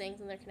all those things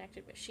and they're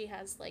connected, but she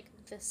has like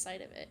this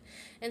side of it.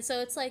 And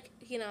so it's like,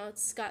 you know,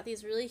 it's got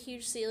these really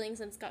huge ceilings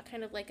and it's got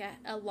kind of like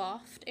a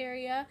loft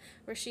area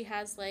where she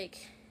has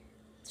like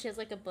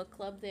a book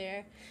club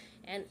there,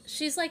 and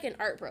she's like an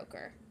art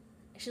broker.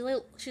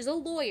 She's a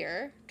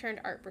lawyer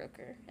turned art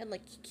broker and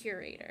like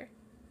curator.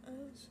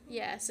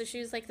 Yeah, so she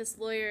was like this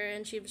lawyer,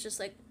 and she was just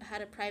like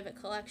had a private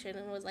collection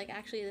and was like,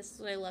 actually, this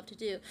is what I love to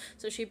do.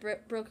 So she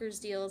brokers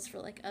deals for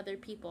like other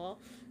people,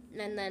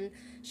 and then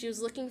she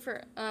was looking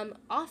for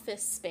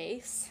office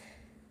space,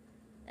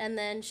 and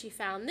then she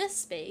found this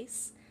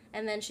space,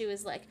 and then she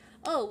was like,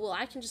 oh, well,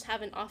 I can just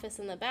have an office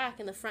in the back,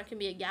 and the front can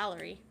be a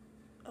gallery.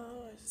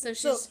 Oh, I see.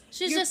 So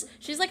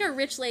she's like a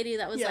rich lady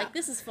that was like,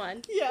 this is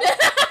fun. Yeah.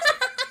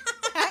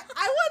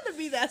 I want to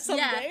be that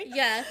someday.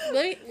 Yeah.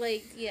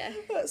 Yeah.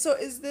 So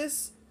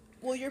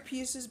will your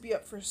pieces be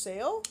up for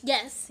sale?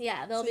 Yes,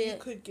 yeah. So you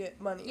could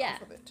get money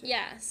off of it, too.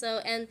 Yeah, so,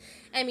 and,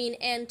 I mean,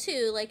 and,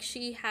 too, like,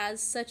 she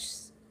has such,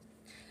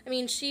 I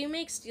mean, she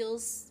makes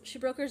deals, she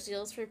brokers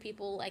deals for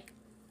people, like,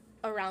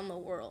 around the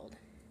world.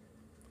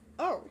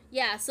 Oh.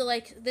 Yeah, so,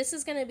 like, this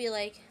is gonna be,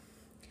 like,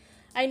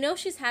 I know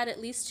she's had at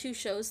least 2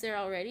 shows there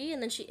already,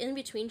 and then in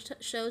between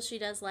shows, she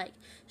does, like,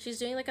 she's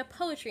doing, like, a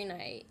poetry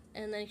night,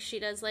 and then she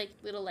does, like,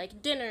 little,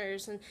 like,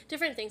 dinners and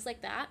different things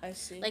like that. I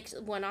see. Like,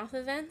 one-off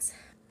events.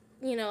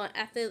 You know,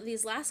 at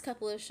these last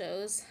couple of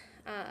shows,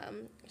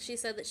 she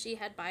said that she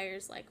had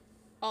buyers, like,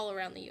 all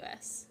around the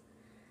U.S.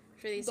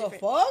 for these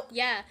different... fuck?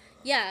 Yeah.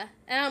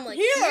 And I'm like...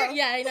 Yeah.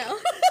 Yeah, I know.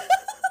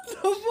 The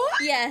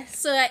fuck? Yeah,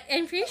 so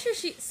I'm pretty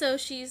sure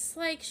she's,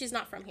 like, she's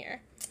not from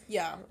here.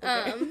 Yeah,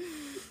 okay.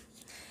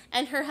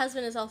 And her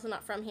husband is also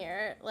not from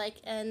here, like,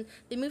 and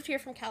they moved here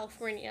from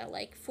California,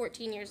 like,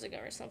 14 years ago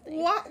or something.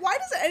 Why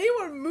does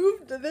anyone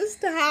move to this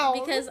town?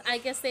 Because I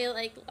guess they,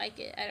 like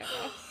it, I don't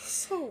know.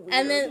 So weird.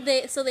 And then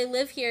they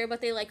live here,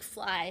 but they, like,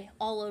 fly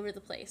all over the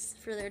place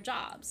for their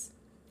jobs.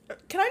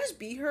 Can I just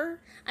be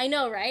her? I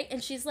know, right?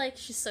 And she's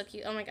so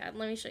cute. Oh my god,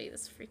 let me show you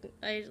this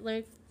let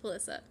me pull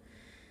this up.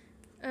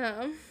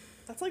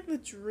 That's like the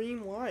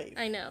dream life.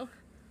 I know.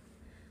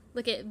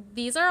 Look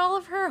these are all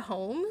of her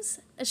homes.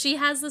 She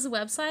has this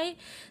website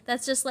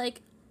that's just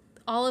like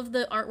all of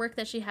the artwork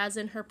that she has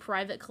in her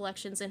private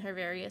collections in her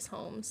various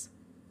homes.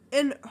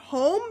 In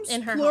homes?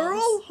 In her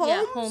plural? Homes?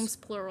 Yeah, homes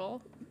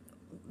plural.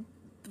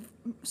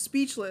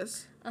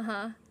 Speechless.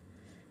 Uh-huh.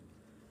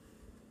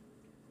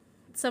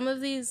 Some of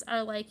these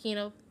are like, you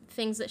know,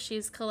 things that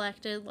she's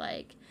collected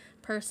like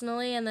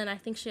personally, and then I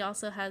think she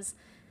also has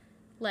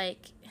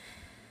like...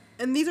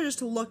 And these are just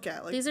to look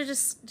at. Like they're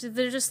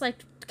just like,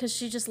 because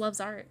she just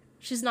loves art.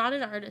 She's not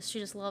an artist, she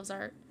just loves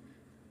art.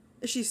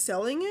 Is she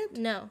selling it?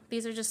 No,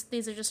 these are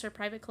just her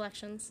private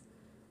collections.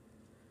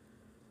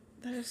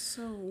 That is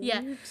so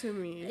weird to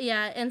me.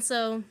 Yeah, and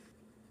so...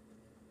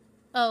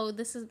 Oh,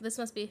 this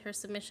must be her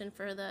submission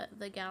for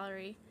the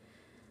gallery.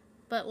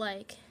 But,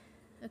 like...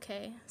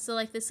 Okay, so,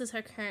 like, this is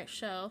her current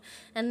show.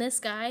 And this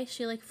guy,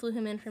 she, like, flew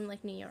him in from,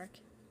 like, New York.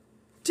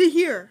 To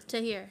here?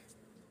 To here.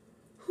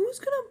 Who's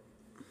gonna...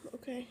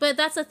 Okay. But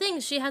that's the thing.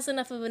 She has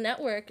enough of a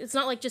network. It's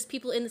not like just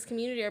people in this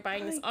community are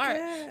buying this art.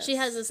 Guess. She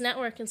has this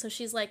network, and so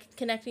she's, like,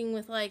 connecting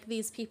with, like,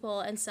 these people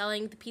and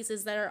selling the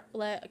pieces that are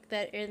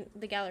in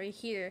the gallery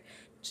here.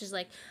 She's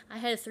like, I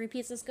had 3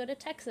 pieces go to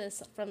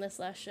Texas from this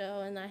last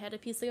show, and I had a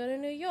piece to go to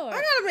New York.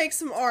 I gotta make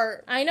some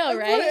art. I know,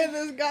 right? Put it in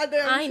this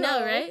goddamn show. I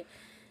know, right?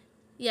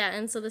 Yeah,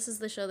 and so this is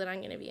the show that I'm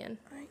going to be in.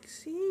 I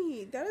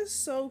see. That is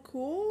so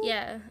cool.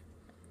 Yeah.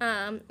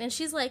 And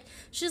she's like,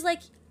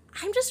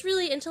 I'm just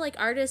really into, like,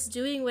 artists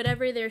doing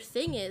whatever their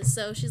thing is.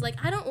 So she's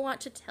like, I don't want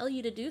to tell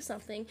you to do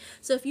something.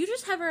 So if you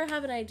just have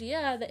an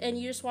idea and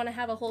you just want to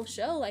have a whole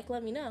show, like,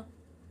 let me know.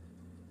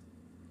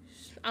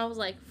 I was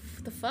like,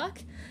 the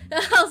fuck?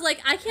 I was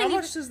like, I can't How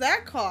much does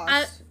that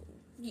cost?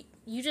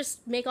 You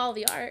just make all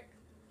the art.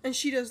 And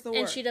she does the work.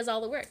 And she does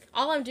all the work.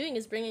 All I'm doing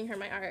is bringing her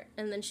my art,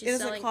 and then she's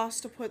selling. It doesn't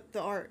cost to put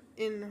the art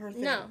in her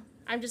thing. No.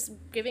 I'm just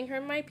giving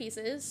her my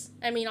pieces.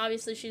 I mean,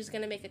 obviously, she's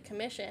going to make a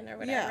commission or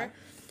whatever. Yeah.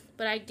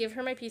 But I give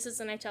her my pieces,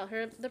 and I tell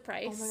her the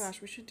price. Oh, my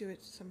gosh. We should do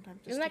it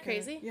sometime. Isn't that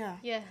crazy? Yeah.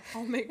 Yeah.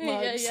 I'll make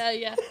mugs. Yeah.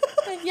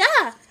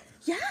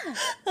 Yeah.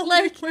 I'll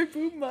make my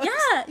boob mugs.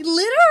 Yeah.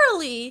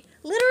 Literally.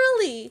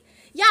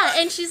 Yeah,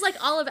 and she's like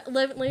all about.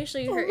 Let me show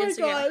you her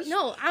Instagram. Gosh.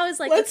 No, I was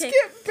like, let's get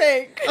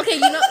pink. Okay,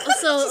 you know,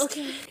 so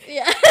okay,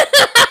 yeah.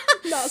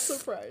 Not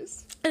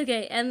surprised.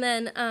 Okay, and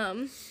then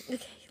okay,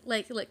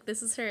 like, look,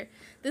 this is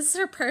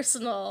her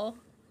personal,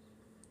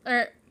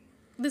 or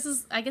this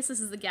is, I guess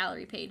this is the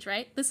gallery page,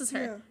 right? This is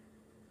her.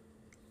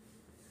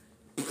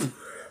 Yeah.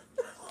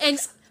 And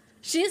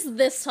she's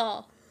this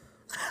tall.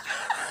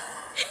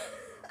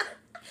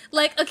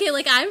 Like, okay,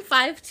 like I'm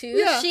 5'2".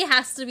 Yeah. She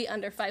has to be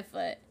under 5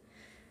 foot.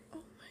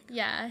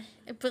 Yeah,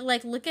 but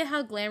like, look at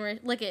how glamorous.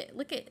 Look at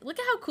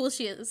how cool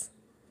she is.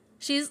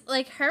 She's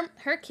like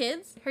her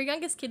kids. Her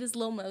youngest kid is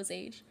Lil Mo's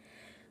age,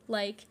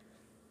 like,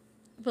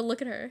 but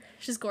look at her.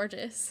 She's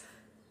gorgeous.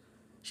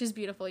 She's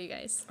beautiful, you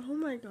guys. Oh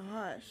my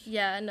gosh.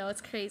 Yeah, no,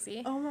 it's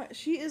crazy. Oh my,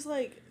 she is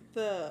like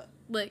the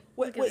like.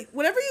 Wait,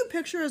 whatever you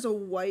picture as a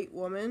white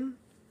woman.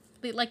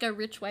 Like a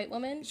rich white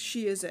woman.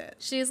 She is it.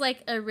 She's like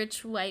a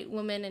rich white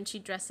woman, and she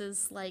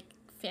dresses like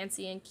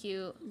fancy and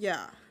cute.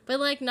 Yeah. But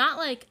like not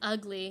like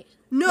ugly.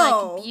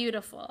 No. Like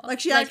beautiful. Like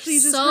she actually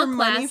uses her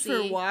money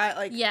for what?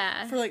 Like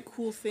yeah. For like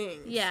cool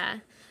things. Yeah.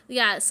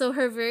 Yeah. So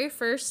her very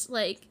first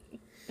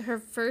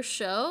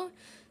show,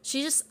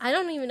 she just, I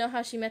don't even know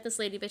how she met this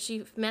lady, but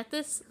she met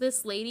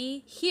this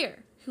lady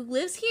here who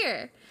lives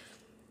here,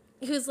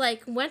 who's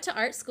like went to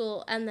art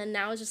school and then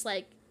now is just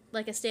like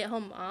a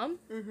stay-at-home mom.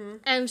 Mm-hmm.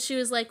 And she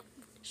was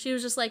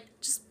just like,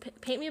 just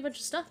paint me a bunch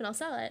of stuff and I'll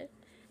sell it.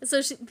 So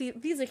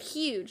these are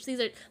huge. These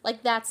are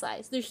like that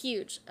size. They're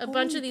huge. A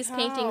bunch of these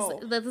paintings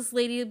that this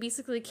lady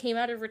basically came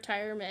out of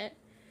retirement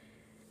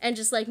and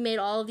just like made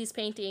all of these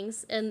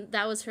paintings, and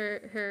that was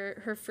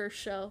her first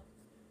show,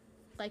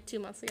 like 2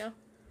 months ago.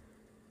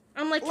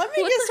 I'm like, let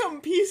me get some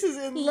pieces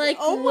in. Like,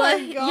 oh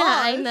what? My gosh.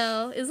 Yeah, I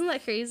know. Isn't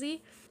that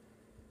crazy?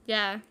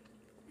 Yeah.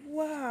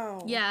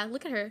 Wow. Yeah,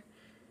 look at her.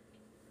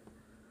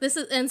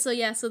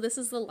 So this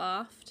is the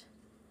loft.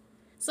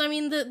 So, I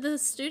mean, the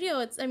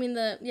studio,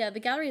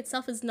 the gallery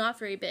itself is not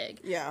very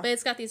big. Yeah. But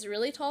it's got these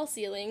really tall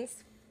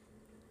ceilings,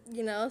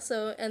 you know,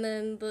 so, and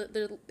then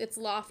it's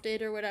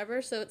lofted or whatever,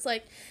 so it's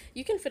like,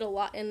 you can fit a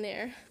lot in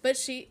there. But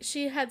she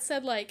had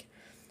said, like,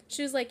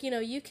 she was like, you know,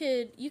 you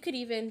could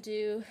even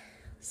do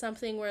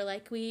something where,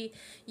 like,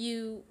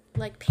 you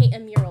paint a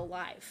mural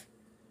live,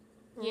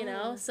 you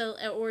know? So,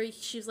 or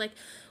she was like,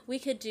 we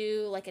could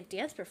do, like, a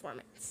dance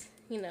performance.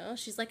 You know,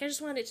 she's like, I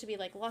just want it to be,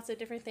 like, lots of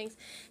different things.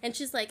 And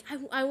she's like,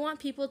 I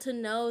want people to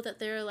know that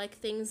there are, like,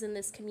 things in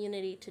this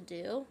community to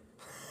do.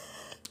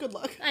 Good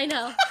luck. I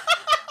know.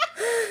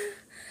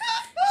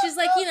 She's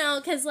like, you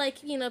know, because,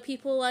 like, you know,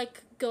 people,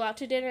 like, go out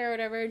to dinner or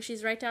whatever, and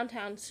she's right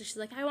downtown. So she's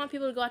like, I want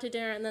people to go out to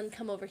dinner and then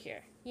come over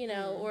here, you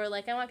know? Or,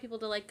 like, I want people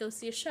to, like, go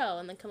see a show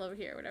and then come over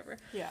here or whatever.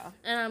 Yeah.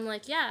 And I'm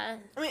like, yeah.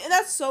 I mean, and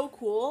that's so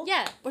cool.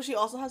 Yeah. But she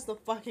also has the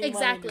fucking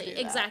money to do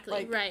that. Exactly,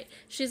 like, right.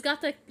 She's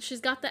got the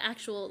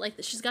actual, like,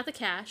 she's got the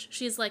cash.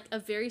 She's, like, a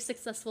very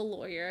successful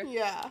lawyer.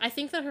 Yeah. I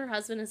think that her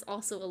husband is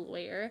also a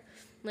lawyer.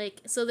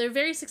 Like, so they're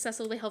very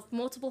successful. They have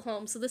multiple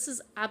homes. So this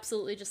is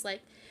absolutely just,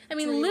 like, I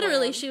mean, Dream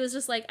literally, land. she was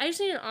just like, I just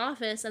need an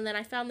office, and then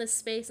I found this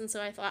space, and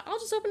so I thought, I'll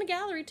just open a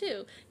gallery,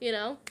 too, you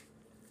know?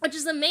 Which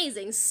is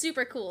amazing,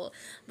 super cool.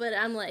 But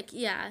I'm like,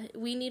 yeah,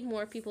 we need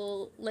more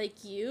people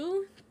like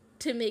you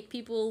to make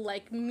people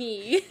like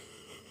me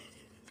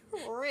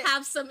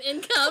have some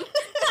income.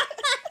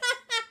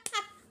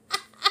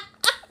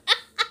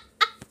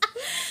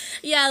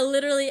 Yeah,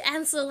 literally.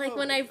 And so, like,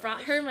 when I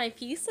brought her my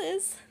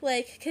pieces,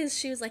 like, because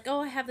she was like, oh,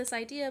 I have this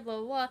idea, blah,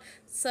 blah, blah.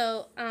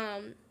 So,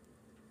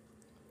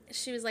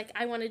 she was like,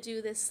 I want to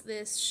do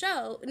this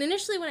show. And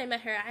initially when I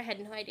met her, I had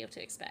no idea what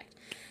to expect.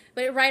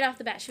 But right off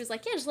the bat, she was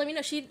like, yeah, just let me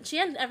know. She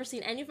hadn't ever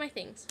seen any of my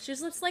things. She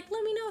was just like,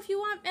 let me know if you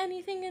want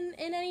anything in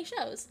any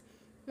shows.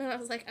 And I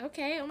was like,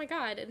 okay, oh my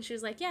God. And she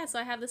was like, yeah, so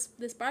I have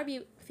this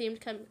Barbie themed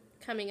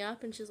coming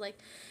up. And she's like,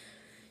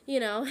 you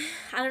know,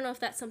 I don't know if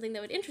that's something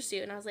that would interest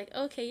you. And I was like,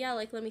 okay, yeah,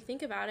 like, let me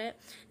think about it.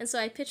 And so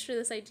I pitched her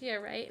this idea,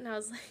 right? And I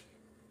was like,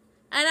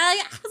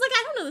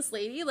 I don't know this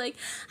lady. Like,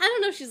 I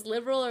don't know if she's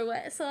liberal or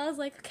what. So I was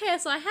like, okay,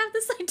 so I have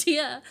this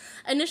idea.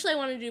 Initially, I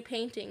wanted to do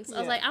paintings. I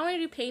was like, I want to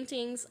do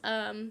paintings.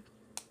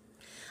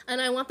 And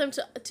I want them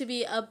to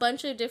be a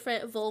bunch of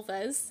different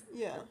vulvas.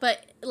 Yeah.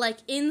 But, like,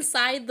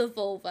 inside the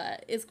vulva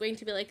is going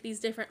to be, like, these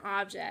different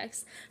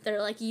objects that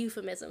are, like,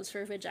 euphemisms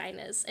for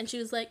vaginas. And she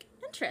was like,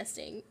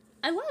 interesting.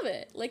 I love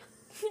it. Like,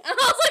 and I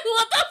was like,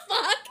 what the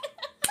fuck?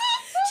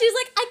 She was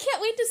like, I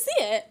can't wait to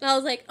see it. And I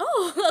was like,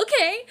 oh,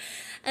 okay.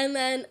 And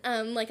then,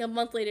 like, a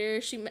month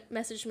later, she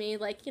messaged me,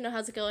 like, you know,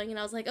 how's it going? And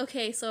I was like,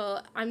 okay,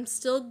 so I'm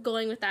still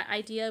going with that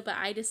idea, but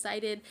I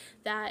decided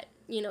that,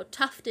 you know,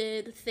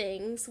 tufted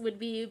things would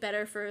be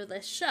better for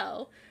this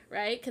show,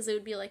 right? Because it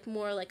would be, like,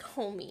 more, like,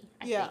 homey,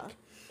 I think.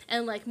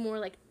 And, like, more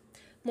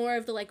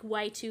of the, like,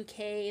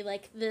 Y2K,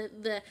 like,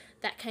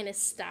 that kind of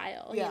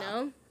style, you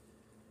know?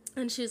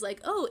 And she was like,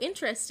 oh,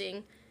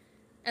 interesting.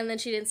 And then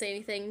she didn't say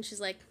anything, and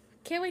she's like,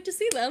 can't wait to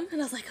see them. And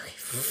I was like, okay.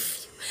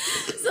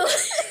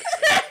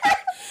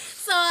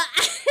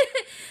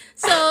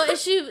 So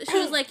she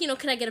was like, you know,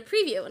 can I get a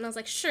preview? And I was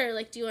like, sure.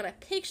 Like, do you want a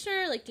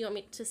picture? Like, do you want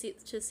me to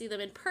see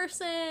them in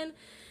person?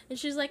 And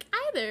she was like,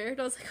 either. And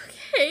I was like,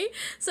 okay.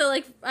 So,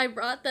 like, I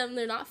brought them.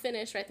 They're not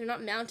finished, right? They're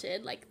not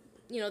mounted. Like,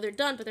 you know, they're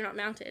done, but they're not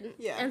mounted.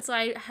 Yeah. And so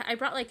I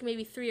brought, like,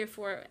 maybe 3 or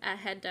 4 I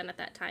had done at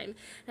that time.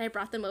 And I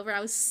brought them over.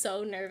 I was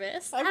so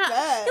nervous. I bet.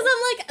 Because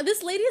I'm like,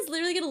 this lady is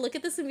literally going to look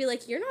at this and be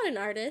like, you're not an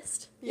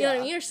artist. You know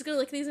what I mean? Or she's going to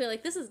look at these and be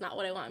like, this is not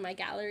what I want in my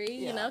gallery,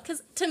 you know?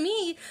 Because to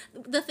me,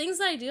 the things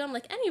that I do, I'm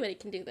like, anybody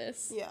can do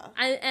this. Yeah.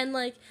 And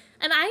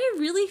I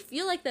really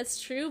feel like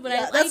that's true, but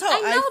that's how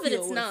I know I that feel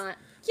it's with not.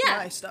 Yeah.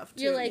 my stuff,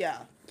 too. You're like, yeah,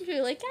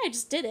 I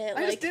just did it.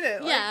 I just did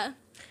it. Like, yeah.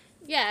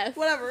 Yeah.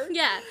 Whatever.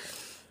 Yeah.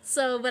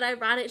 So, but I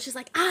brought it, she's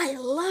like, I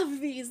love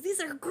these.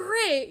 These are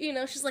great. You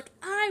know, she's like,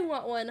 I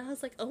want one. I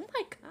was like, oh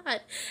my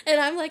God.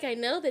 And I'm like, I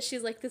know that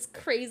she's like this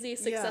crazy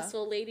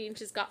successful lady and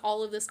she's got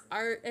all of this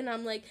art. And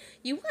I'm like,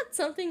 you want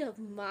something of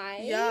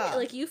mine? Yeah.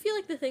 Like, you feel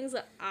like the things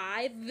that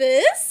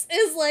this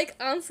is like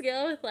on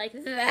scale with like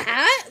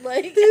that?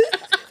 Like, that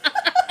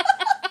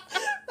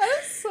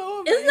is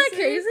so amazing. Isn't that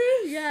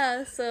crazy?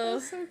 Yeah, so.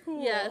 That's so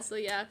cool. Yeah, so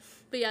yeah.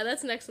 But yeah,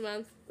 that's next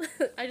month.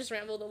 I just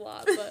rambled a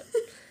lot, but.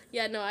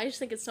 Yeah, no, I just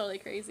think it's totally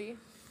crazy.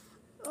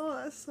 Oh,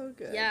 that's so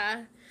good.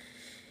 Yeah.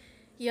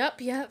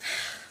 Yep.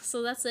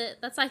 So that's it.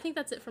 I think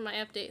that's it for my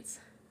updates.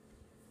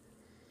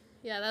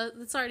 Yeah,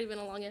 that's already been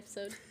a long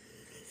episode.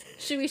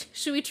 Should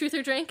we truth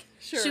or drink?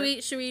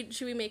 Sure.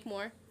 Should we make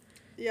more?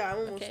 Yeah, I'm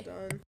almost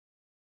done.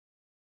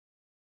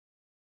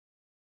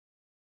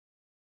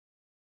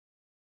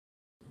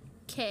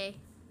 Okay.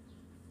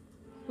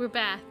 We're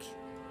back.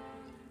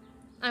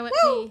 I went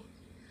Woo!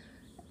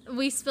 pee.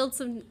 We spilled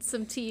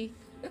some tea.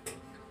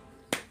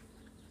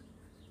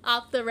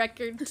 Off the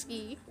record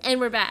tea. And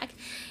we're back.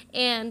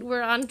 And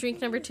we're on drink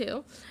number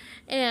 2.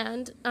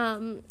 And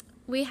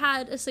we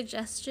had a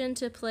suggestion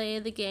to play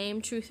the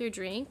game Truth or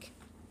Drink.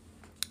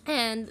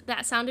 And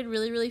that sounded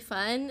really, really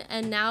fun.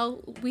 And now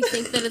we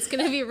think that it's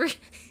going to be...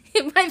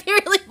 it might be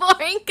really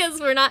boring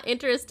because we're not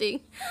interesting.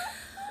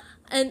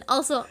 And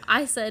also,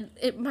 I said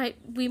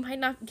we might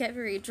not get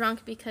very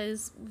drunk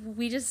because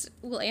we just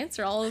will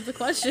answer all of the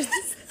questions.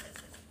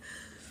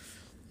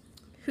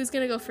 Who's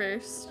gonna go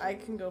first? I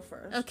can go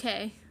first.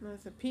 Okay.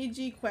 It's a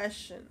PG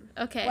question.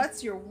 Okay.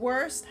 What's your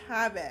worst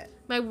habit?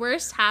 My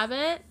worst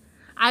habit?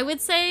 I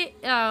would say,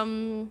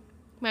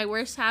 my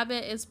worst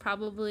habit is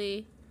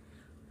probably,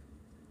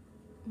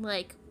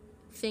 like,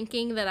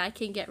 thinking that I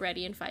can get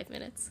ready in 5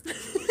 minutes.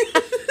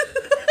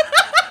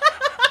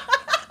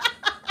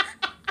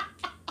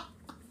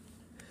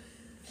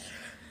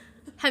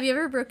 Have you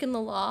ever broken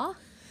the law?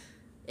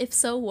 If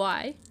so,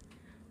 why?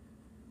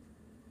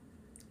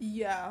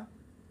 Yeah.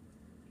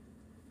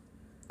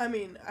 I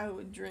mean, I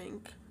would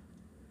drink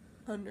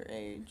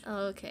underage.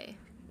 Oh, okay.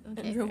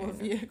 And drove a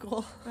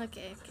vehicle.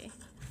 Okay.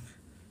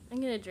 I'm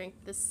gonna drink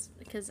this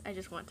because I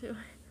just want to.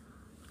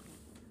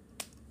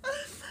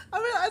 I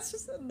mean, that's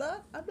just I'm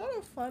not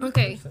a fun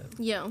Okay, person.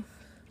 yo.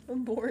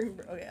 I'm boring,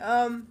 bro. Okay,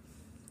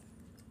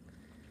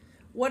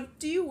 what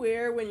do you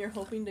wear when you're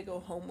hoping to go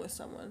home with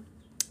someone?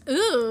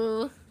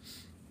 Ooh.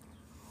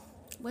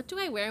 What do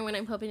I wear when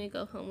I'm hoping to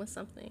go home with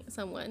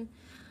someone?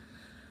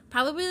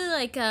 Probably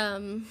like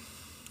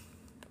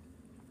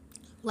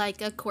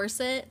a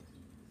corset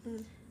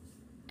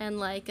and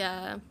like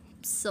a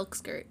silk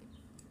skirt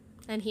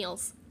and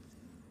heels.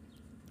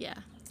 Yeah.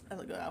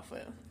 That's a good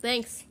outfit.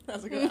 Thanks.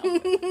 That's a good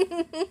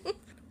outfit.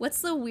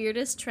 What's the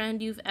weirdest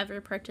trend you've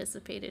ever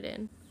participated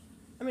in?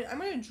 I mean, I'm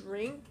gonna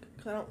drink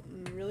because I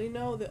don't really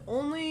know. The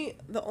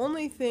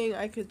only thing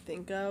I could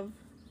think of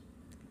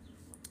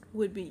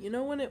would be, you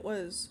know, when it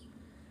was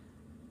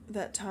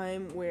that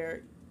time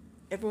where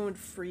everyone would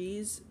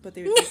freeze, but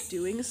they would be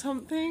doing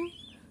something.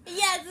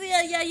 Yes,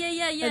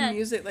 yeah. And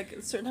music, like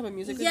a certain type of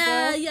music.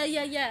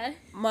 Yeah.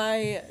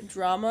 My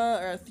drama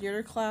or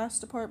theater class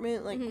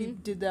department, like we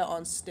did that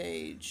on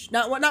stage.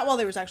 Not while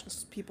there was actually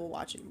people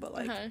watching, but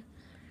like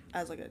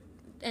as like a.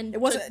 And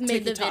it wasn't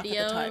made the TikTok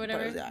video at the time, or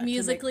whatever, but, yeah,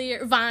 Musically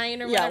or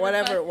Vine or whatever. Yeah,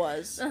 whatever it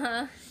was.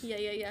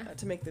 Yeah.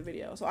 To make the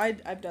video, so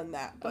I've done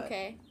that. But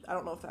okay. I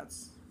don't know if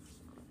that's.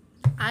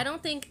 I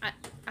don't think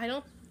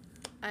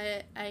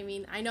I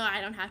mean I know I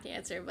don't have to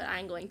answer, but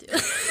I'm going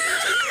to.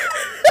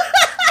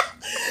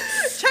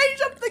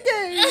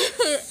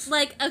 decades.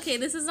 Like, okay,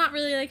 this is not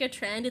really like a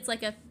trend. It's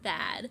like a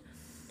fad.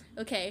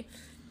 Okay.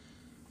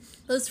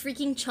 Those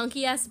freaking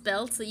chunky ass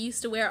belts that you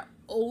used to wear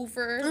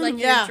over like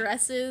your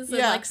dresses and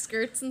like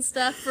skirts and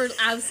stuff for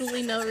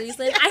absolutely no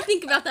reason. I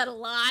think about that a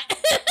lot.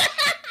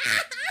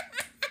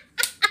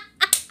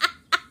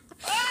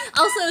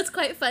 Also, it's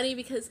quite funny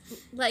because,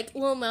 like,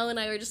 Lil Mo and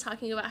I were just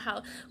talking about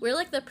how we're,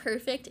 like, the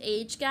perfect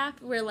age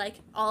gap where, like,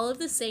 all of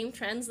the same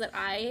trends that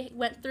I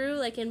went through,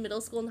 like, in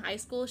middle school and high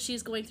school, she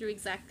has gone through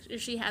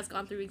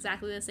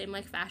exactly the same,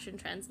 like, fashion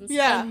trends and,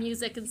 and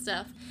music and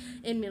stuff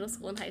in middle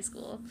school and high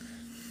school.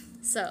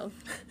 So,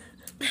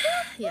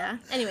 yeah.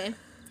 Anyway,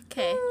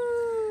 okay.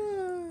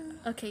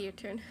 Okay, your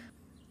turn.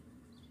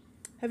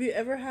 Have you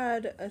ever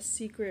had a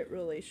secret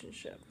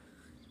relationship?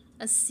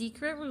 A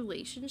secret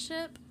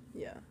relationship?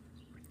 Yeah.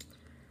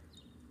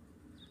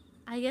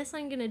 I guess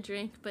I'm gonna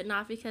drink, but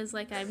not because,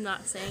 like, I'm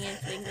not saying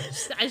anything.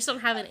 I just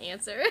don't have an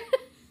answer.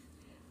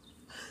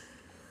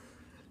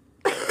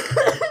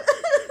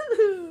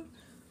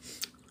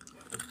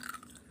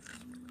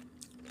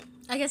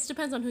 I guess it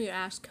depends on who you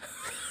ask.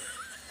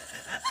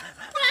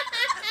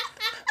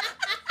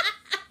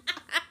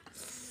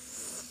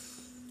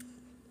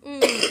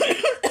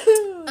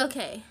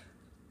 Okay.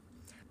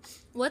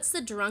 What's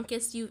the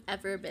drunkest you've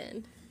ever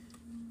been?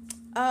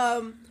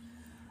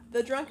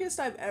 The drunkest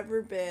I've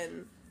ever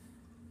been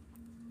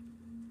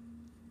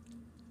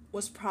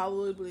was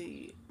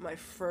probably my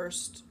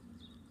 21st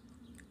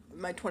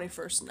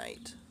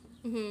night.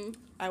 Mm-hmm.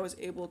 I was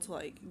able to,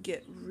 like,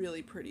 get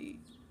really pretty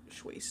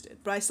wasted.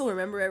 But I still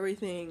remember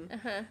everything,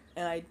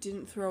 and I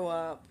didn't throw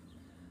up.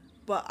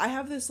 But I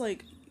have this,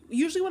 like,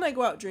 usually when I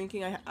go out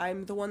drinking,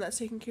 I'm the one that's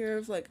taken care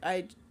of. Like,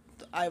 like,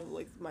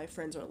 my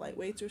friends are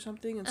lightweights or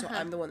something, and so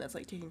I'm the one that's,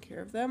 like, taking care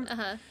of them.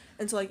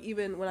 And so, like,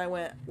 even when I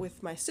went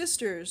with my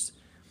sisters,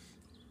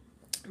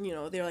 you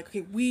know, they're like,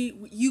 okay,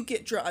 you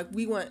get drunk, like,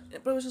 we went,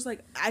 but it was just,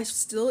 like, I'm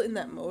still in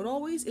that mode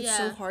always. It's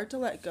so hard to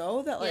let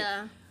go that, like,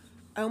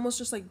 I almost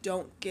just, like,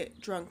 don't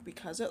get drunk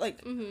because it,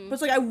 like, but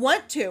it's, like, I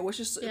want to, which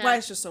is, why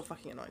it's just so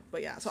fucking annoying.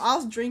 But, yeah, so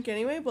I'll drink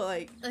anyway, but,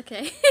 like,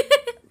 okay.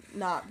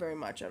 not very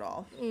much at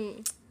all.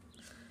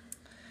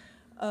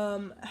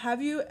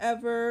 Have you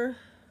ever,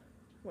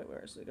 wait,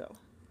 where does it go?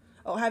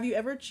 Oh, have you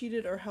ever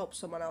cheated or helped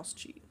someone else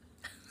cheat?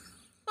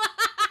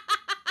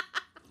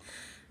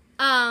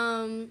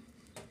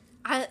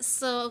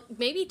 So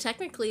maybe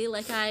technically,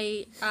 like,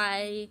 I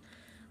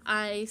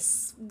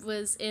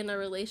was in a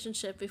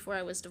relationship before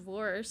I was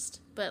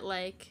divorced, but,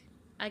 like,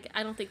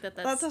 I don't think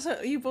that's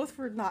also, you both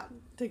were not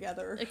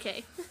together.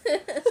 Okay.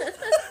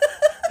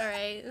 All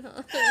right.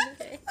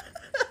 Okay.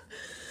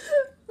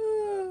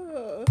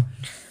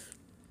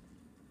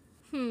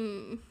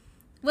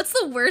 What's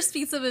the worst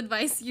piece of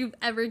advice you've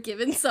ever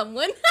given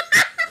someone?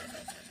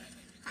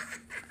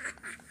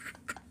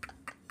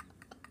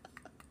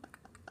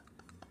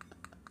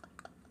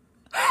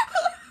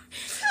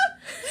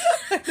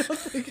 I don't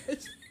think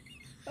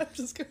I'm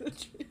just gonna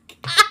drink.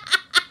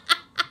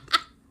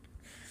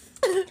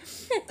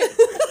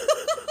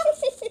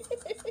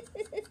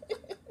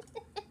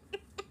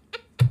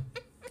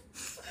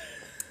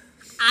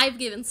 I've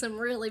given some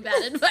really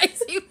bad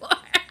advice before.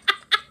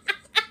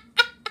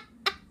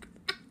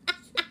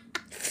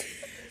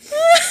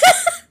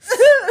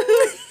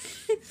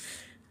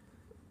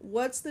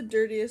 What's the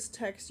dirtiest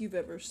text you've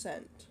ever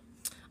sent?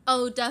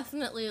 Oh,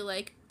 definitely,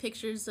 like,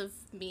 pictures of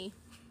me.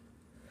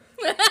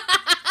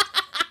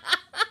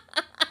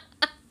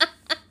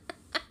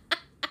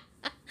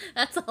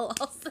 That's all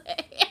I'll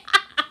say.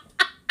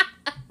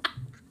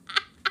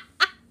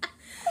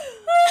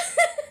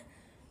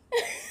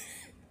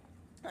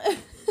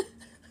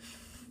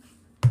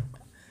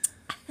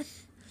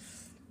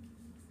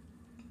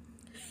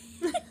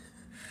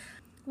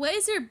 What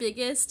is your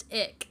biggest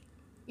ick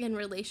in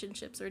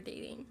relationships or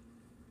dating?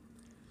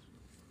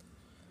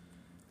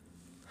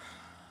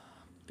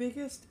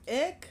 Biggest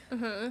ick?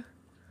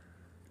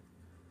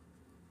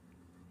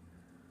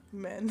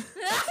 Men.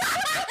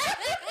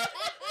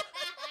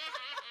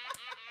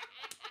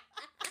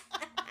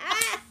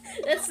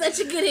 That's such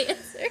a good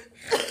answer.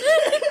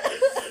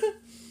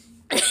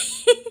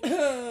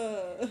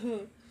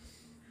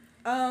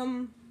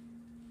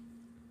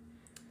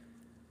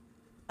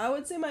 I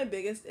would say my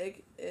biggest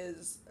ick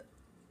is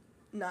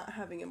not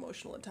having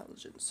emotional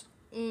intelligence.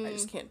 I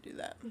just can't do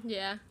that.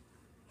 Yeah.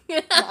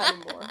 Not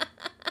anymore.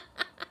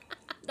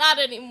 Not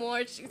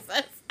anymore, she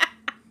says.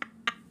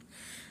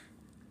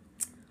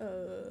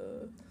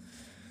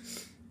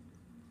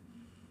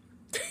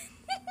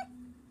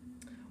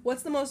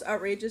 What's the most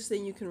outrageous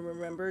thing you can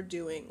remember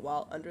doing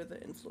while under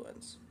the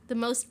influence? The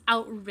most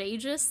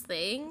outrageous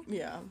thing?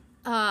 Yeah.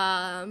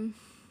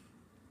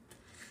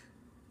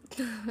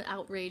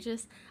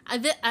 Outrageous.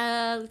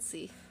 Let's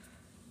see.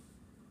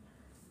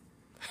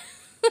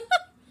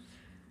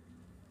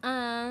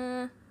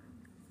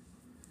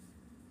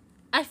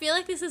 I feel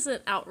like this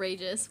isn't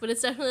outrageous, but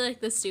it's definitely,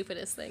 like, the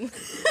stupidest thing.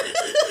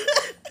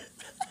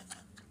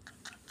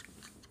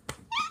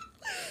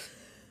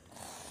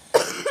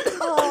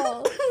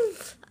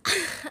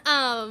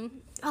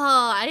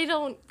 I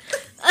don't...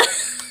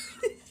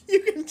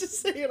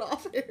 just say it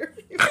off air.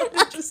 You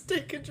want to just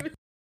take a drink.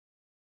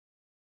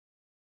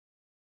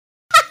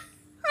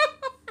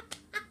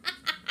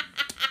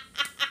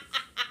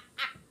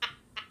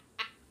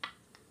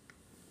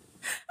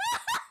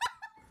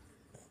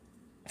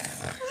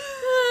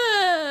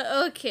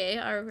 Okay,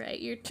 alright,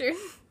 your turn.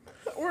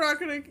 We're not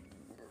gonna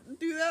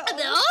do that?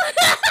 No.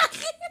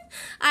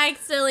 I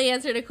accidentally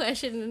answered a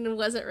question and it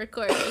wasn't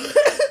recording.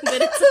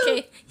 But it's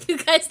okay. You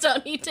guys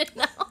don't need to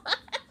know.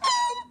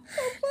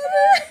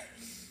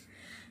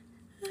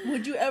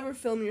 Would you ever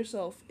film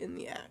yourself in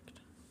the act?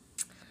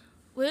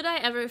 Would I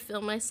ever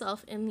film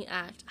myself in the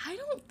act? I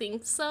don't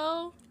think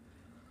so.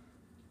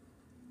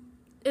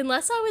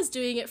 Unless I was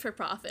doing it for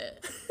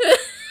profit.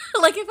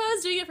 Like, if I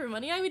was doing it for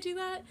money, I would do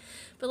that.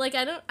 But, like,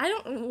 I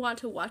don't want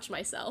to watch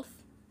myself.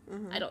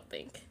 I don't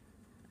think.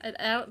 I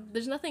don't,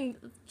 there's nothing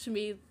to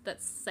me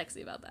that's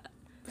sexy about that.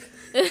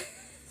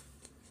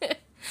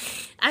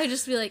 I would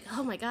just be like,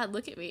 oh my god,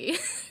 look at me.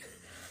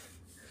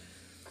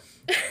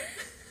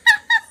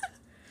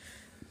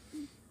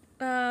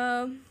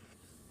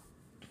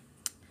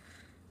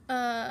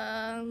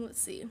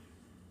 Let's see.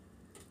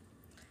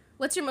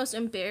 What's your most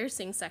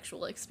embarrassing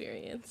sexual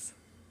experience?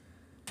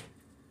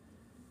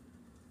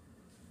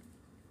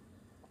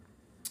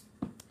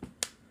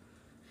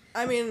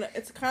 I mean,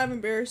 it's kind of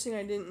embarrassing.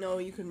 I didn't know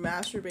you could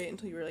masturbate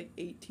until you were like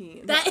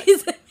 18. That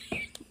is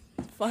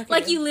fucking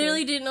like you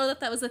literally didn't know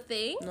that was a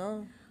thing?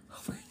 No.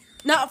 Oh my god.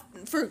 Not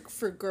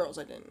for girls.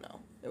 I didn't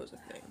know it was a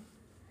thing.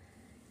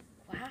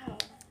 Wow.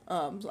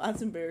 So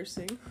that's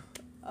embarrassing.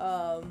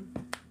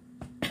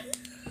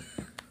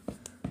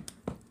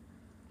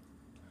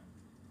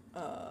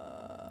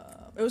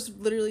 It was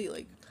literally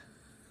like,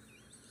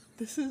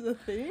 this is a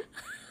thing?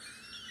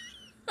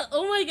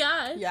 Oh my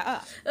god.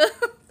 Yeah.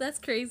 That's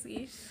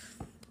crazy.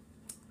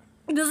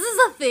 This is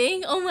a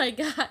thing? Oh my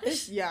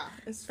gosh. Yeah.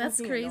 It's That's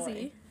crazy.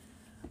 Annoying.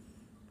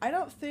 I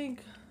don't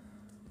think,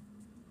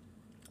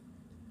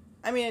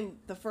 I mean,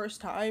 the first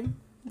time,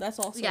 that's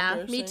also Yeah,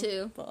 me embarrassing,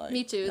 too. but, like,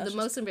 Me too. The that's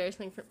most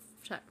embarrassing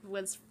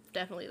was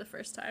definitely the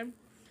first time.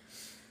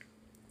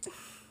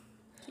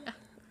 Yeah.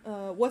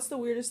 What's the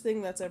weirdest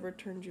thing that's ever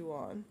turned you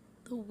on?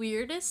 The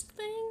weirdest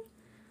thing?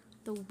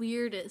 The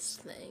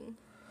weirdest thing.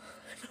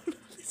 I don't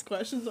know. These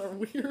questions are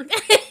weird.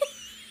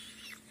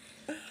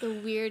 The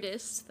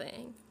weirdest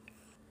thing.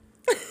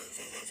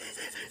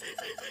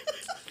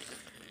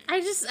 I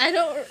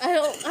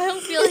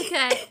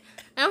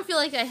don't feel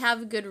like I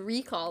have a good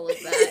recall of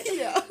that.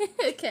 Yeah.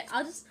 Okay,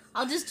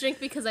 I'll just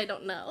drink because I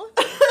don't know.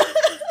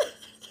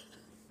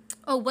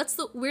 Oh,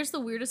 where's the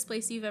weirdest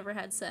place you've ever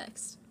had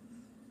sex?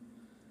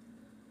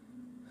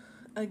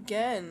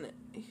 Again,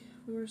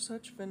 we were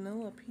such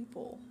vanilla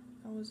people.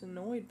 I was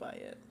annoyed by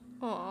it.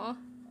 Aw.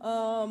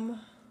 Um,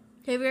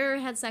 Have you ever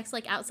had sex,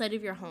 like, outside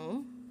of your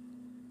home?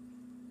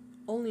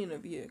 only in a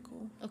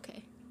vehicle.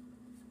 Okay.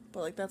 But,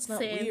 like, that's not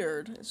Same.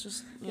 weird. It's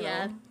just, you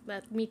know,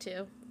 Me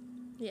too.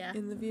 Yeah.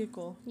 in the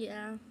vehicle.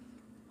 Yeah.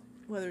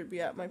 Whether it be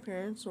at my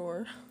parents'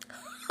 or...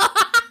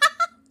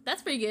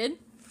 That's pretty good.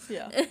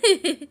 Yeah.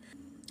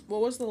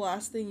 What was the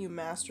last thing you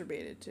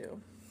masturbated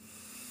to?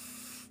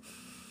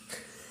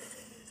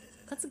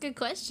 That's a good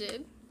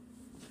question.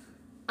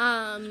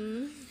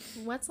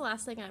 What's the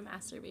last thing I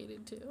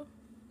masturbated to?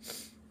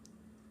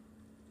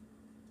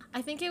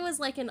 I think it was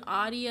like an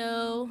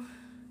audio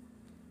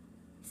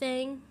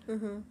thing.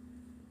 Mm-hmm.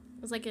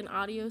 It was like an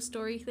audio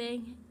story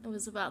thing. It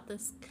was about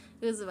this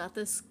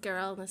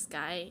girl and this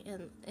guy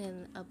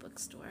in a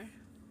bookstore.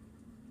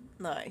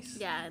 Nice.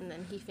 Yeah, and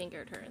then he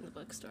fingered her in the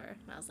bookstore.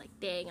 And I was like,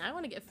 dang, I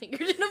want to get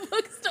fingered in a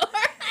bookstore.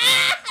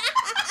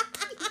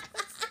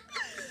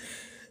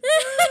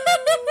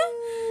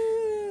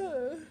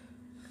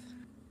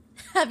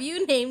 Have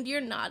you named your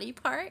naughty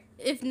part?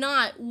 If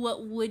not,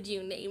 what would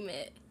you name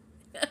it?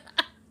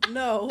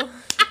 No,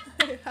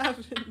 I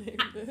haven't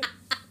named it.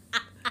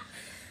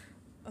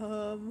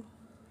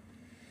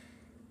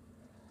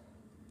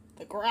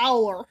 The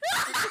growler.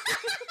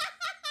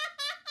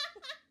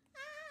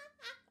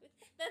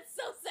 That's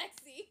so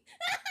sexy.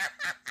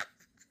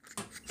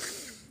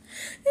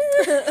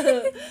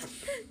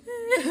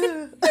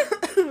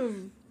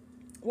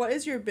 What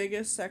is your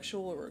biggest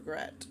sexual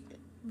regret?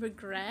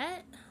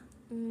 Regret?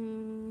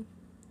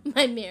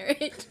 My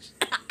marriage.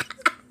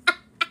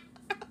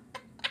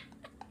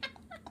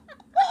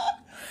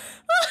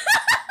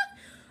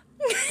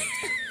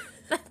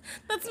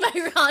 That's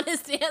my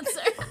honest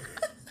answer.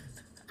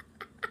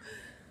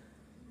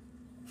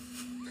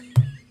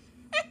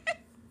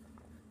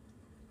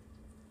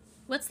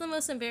 What's the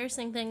most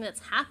embarrassing thing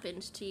that's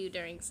happened to you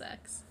during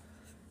sex?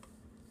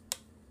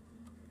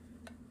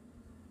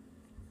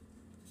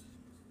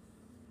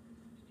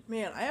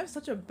 Man, I have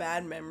such a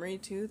bad memory,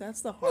 too. That's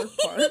the hard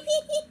part.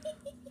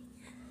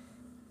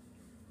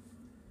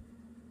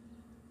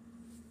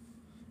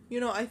 You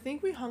know, I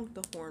think we honked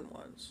the horn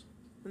once.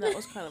 And that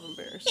was kind of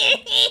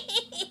embarrassing.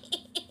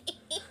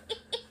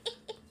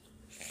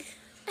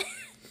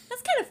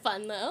 That's kind of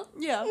fun, though.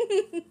 Yeah.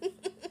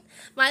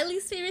 My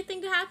least favorite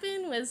thing to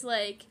happen was,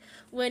 like,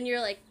 when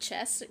your like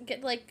chest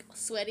get like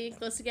sweaty and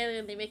close together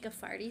and they make a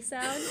farty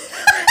sound.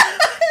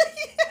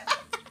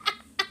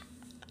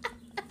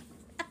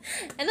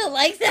 I don't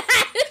like that.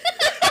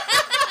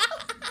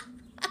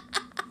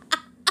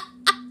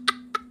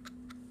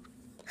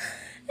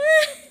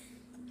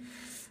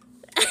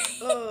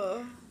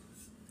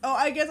 Oh,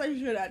 I guess I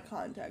should add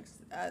context.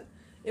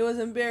 It was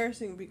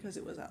embarrassing because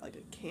it was at like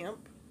a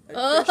camp,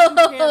 Christian camp,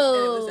 and it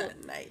was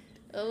at night.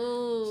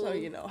 Oh. So,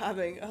 you know,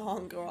 having a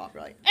hung girl off,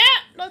 you're like,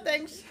 no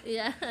thanks.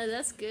 Yeah,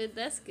 that's good.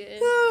 That's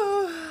good.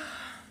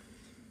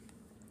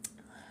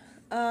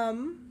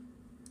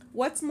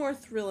 What's more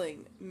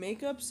thrilling,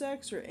 makeup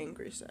sex or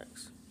angry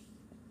sex?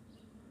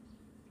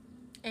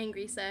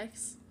 Angry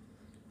sex,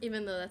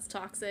 even though that's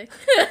toxic.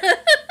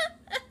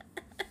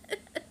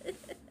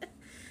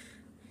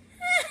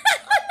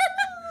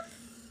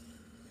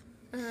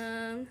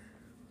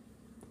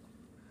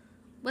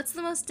 What's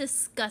the most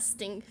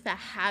disgusting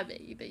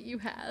habit that you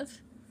have?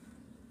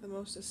 The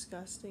most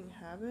disgusting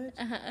habit?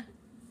 Uh-huh.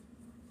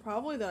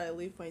 Probably that I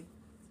leave my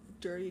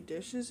dirty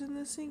dishes in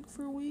the sink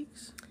for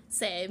weeks.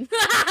 Same.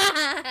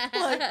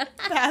 Like,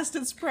 past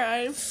its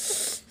prime.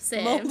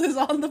 Same. Mold is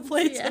on the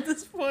plates at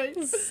this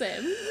point.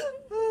 Same.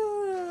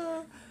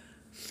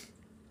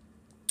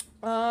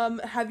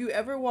 Have you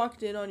ever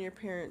walked in on your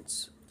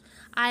parents?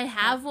 I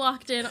have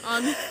walked in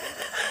on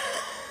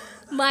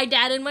my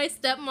dad and my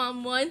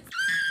stepmom once.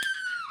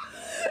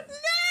 No!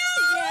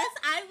 Yes,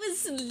 I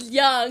was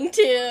young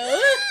too.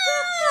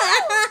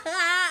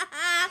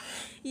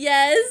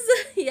 Yes.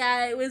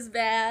 Yeah, it was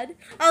bad.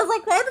 I was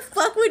like, why the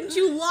fuck wouldn't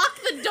you lock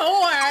the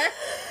door?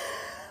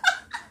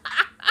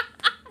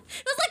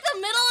 It was like the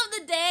middle of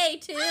the day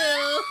too.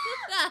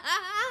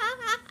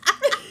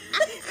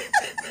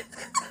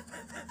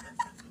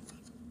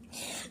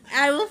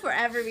 I will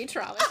forever be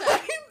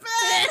traumatized.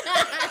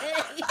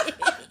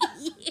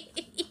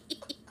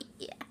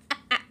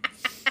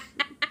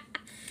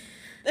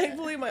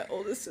 Thankfully, my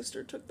oldest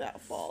sister took that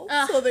fall,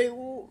 so they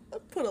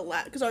put a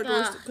latch, because our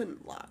doors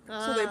couldn't lock,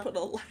 so they put a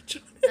latch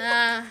on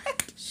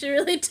it. She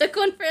really took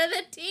one for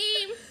the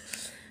team.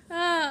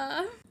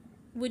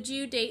 Would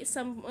you date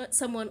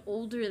someone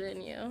older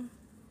than you?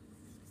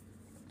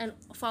 And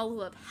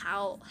follow up,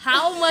 how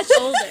much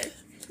older?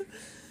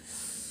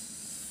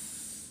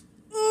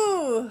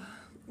 Ooh,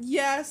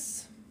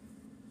 yes,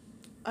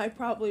 I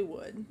probably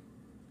would.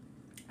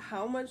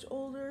 How much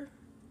older?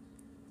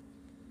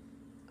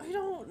 I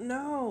don't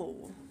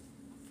know.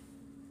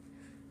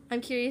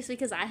 I'm curious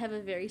because I have a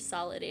very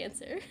solid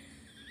answer.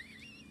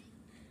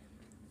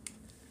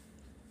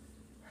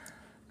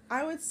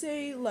 I would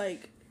say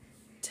like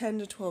 10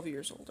 to 12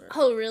 years older.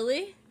 Oh,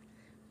 really?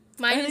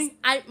 Mine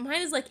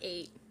is like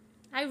 8.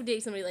 I would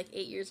date somebody like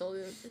 8 years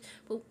older.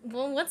 But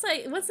once I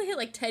hit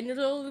like 10 years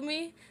older than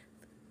me,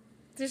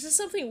 there's just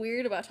something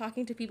weird about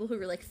talking to people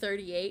who are like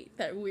 38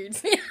 that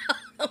weirds me out.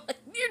 I'm like,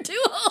 you're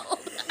too old.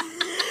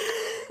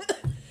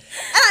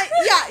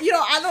 Yeah, you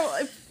know, I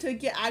don't, to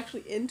get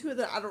actually into it,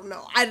 I don't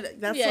know.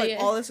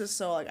 All this is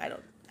so, like, I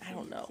don't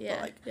know. Yeah,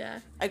 but, like, yeah.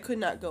 I could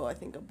not go, I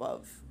think,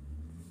 above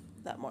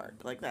that mark.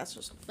 Like, that's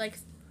just. Like,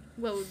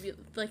 what would be,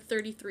 like,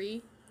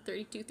 33?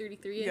 32,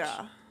 33-ish?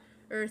 Yeah.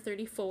 Or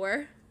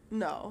 34?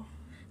 No.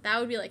 That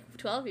would be, like,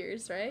 12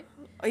 years, right?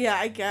 Yeah,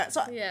 I guess.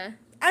 So, yeah.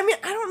 I mean,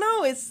 I don't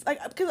know. It's,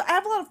 like, because I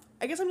have a lot of,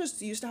 I guess I'm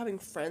just used to having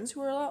friends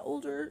who are a lot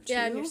older, too.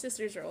 Yeah, and your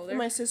sisters are older. And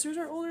my sisters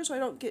are older, so I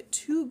don't get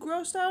too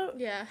grossed out.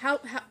 Yeah.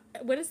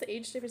 What is the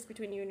age difference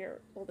between you and your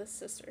oldest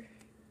sister?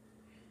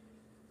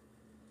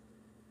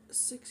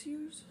 6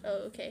 years.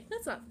 Oh, okay.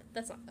 That's not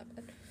that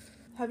bad.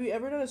 Have you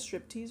ever done a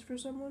striptease for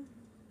someone?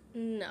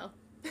 No.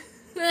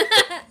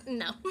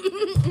 No.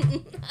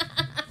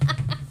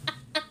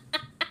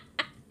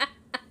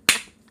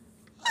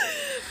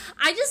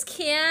 I just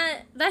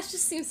can't. That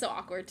just seems so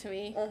awkward to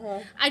me.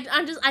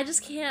 I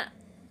just can't.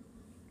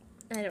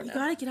 I don't know. You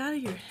gotta get out of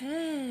your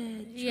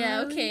head, Charlie.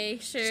 Yeah, okay,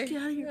 sure. Just get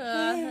out of your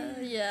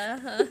head.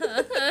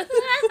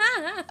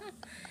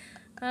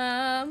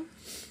 Yeah.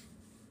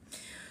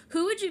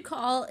 Who would you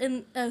call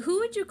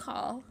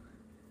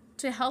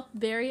to help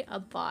bury a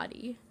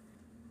body?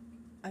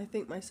 I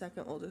think my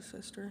second oldest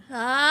sister.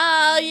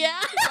 Oh,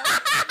 yeah.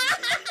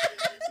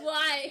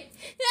 Why?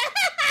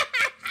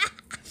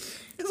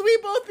 Because we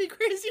both be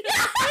crazy.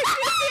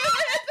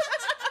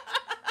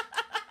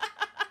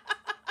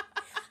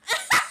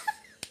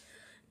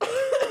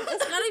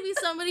 It's gotta be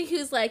somebody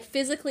who's, like,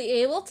 physically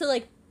able to,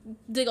 like,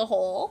 dig a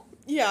hole.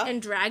 Yeah.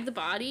 And drag the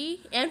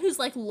body. And who's,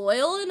 like,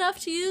 loyal enough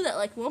to you that,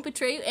 like, won't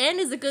betray you. And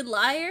is a good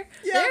liar.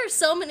 Yeah. There are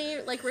so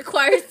many, like,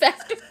 required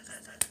factors.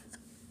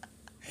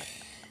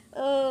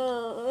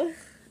 Oh.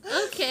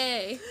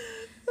 Okay.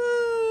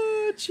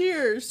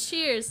 Cheers.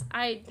 Cheers.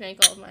 I drank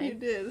all of mine. You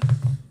did.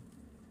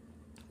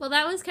 Well,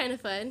 that was kind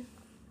of fun.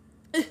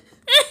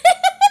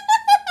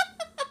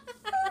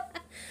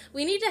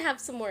 We need to have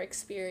some more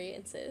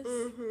experiences.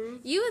 Mm-hmm.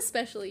 You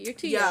especially. You're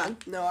too young.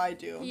 No, I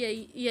do. Yeah,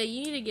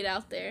 you need to get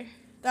out there.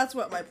 That's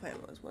what my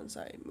plan was. Once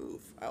I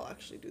move, I'll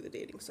actually do the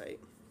dating site.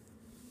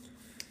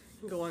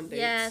 go on dates.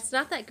 Yeah, it's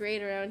not that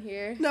great around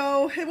here.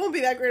 No, it won't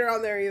be that great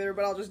around there either,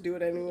 but I'll just do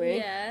it anyway.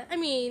 Yeah, I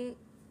mean,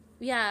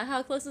 yeah,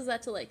 how close is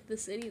that to, like, the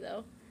city,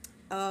 though?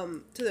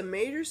 To the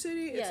major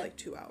city, it's like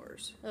 2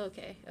 hours.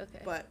 Okay.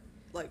 But,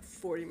 like,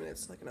 40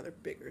 minutes to, like, another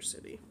bigger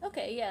city.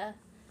 Okay, yeah.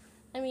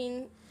 I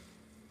mean...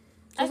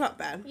 So it's not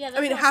bad. Yeah,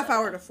 I mean, a half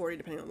hour to 40,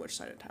 depending on which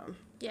side of town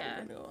you're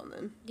going to go on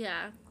then.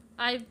 Yeah.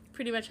 I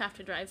pretty much have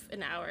to drive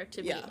an hour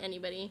to meet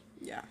anybody.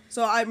 Yeah.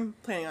 So I'm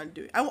planning on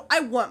doing...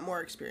 I want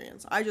more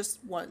experience. I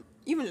just want...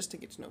 Even just to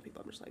get to know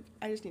people, I'm just like,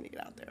 I just need to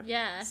get out there.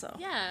 Yeah. So.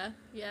 Yeah.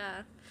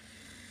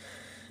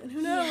 And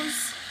who knows? Yeah.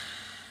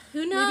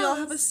 Who knows? Maybe I'll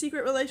have a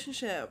secret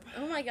relationship.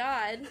 Oh my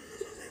god.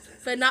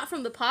 But not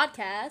from the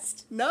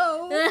podcast.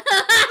 No.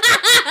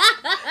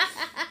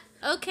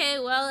 Okay,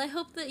 well, I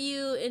hope that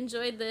you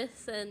enjoyed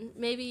this and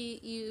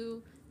maybe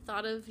you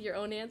thought of your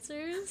own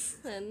answers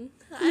and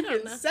I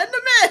don't know. Send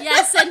them in.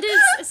 Yeah, send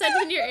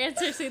in your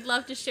answers. We'd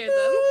love to share them.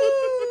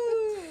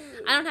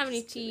 I don't have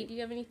any tea. Do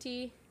you have any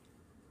tea?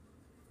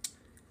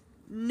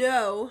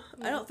 No,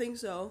 I don't think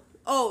so.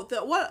 Oh,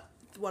 the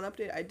one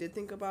update I did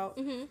think about.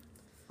 Mm-hmm.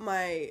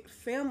 My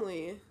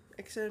family,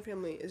 extended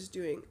family, is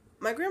doing...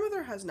 My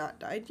grandmother has not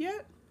died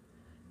yet.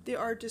 They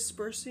are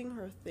dispersing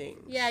her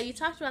things. Yeah, you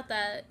talked about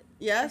that.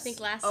 Yes? I think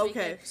last week.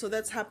 Okay, so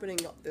that's happening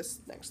this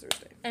next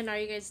Thursday. And are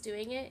you guys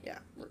doing it? Yeah,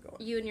 we're going.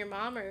 You and your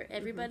mom or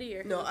everybody?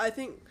 Or No, I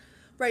think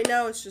right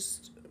now it's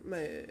just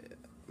my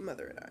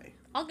mother and I.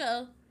 I'll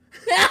go.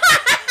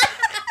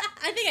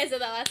 I think I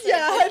said that last time.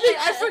 Yeah,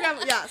 I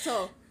forgot. Yeah,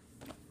 so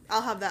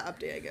I'll have that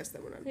update, I guess,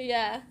 then when I'm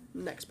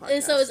next podcast.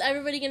 And so is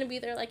everybody going to be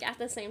there, like, at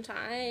the same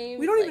time?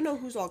 We don't even know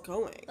who's all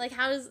going. Like,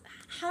 how does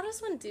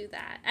one do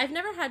that? I've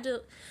never had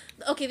to...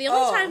 Okay, the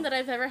only time that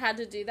I've ever had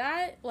to do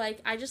that, like,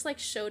 I just, like,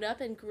 showed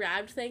up and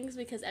grabbed things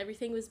because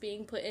everything was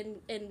being put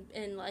in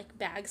like,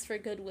 bags for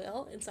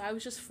Goodwill. And so I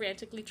was just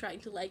frantically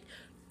trying to, like,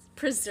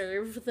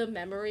 preserve the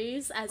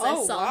memories as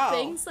I saw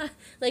things.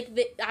 Like,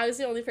 I was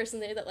the only person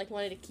there that, like,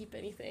 wanted to keep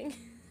anything.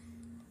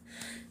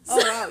 Oh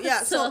wow,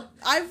 yeah. So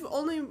I've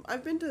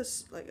been to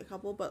like a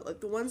couple, but like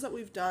the ones that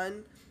we've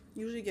done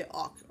usually get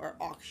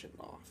auctioned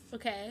off.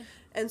 Okay.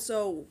 And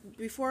so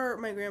before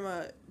my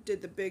grandma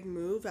did the big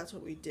move, that's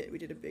what we did. We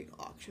did a big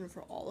auction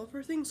for all of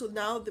her things. So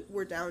now that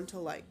we're down to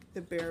like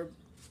the bare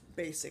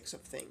basics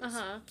of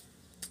things.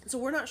 So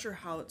we're not sure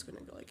how it's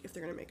gonna go. Like if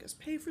they're gonna make us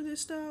pay for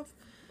this stuff,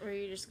 or are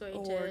you just going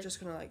or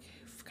just gonna like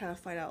kind of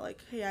fight out like,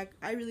 hey,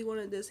 I really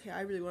wanted this. Hey, I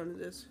really wanted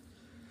this.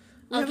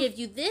 I'll give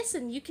you this,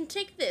 and you can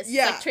take this.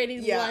 Yeah, it's like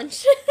trading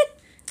lunch.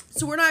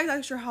 So we're not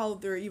exactly sure how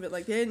they're even,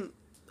 like, they didn't...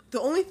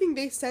 The only thing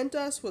they sent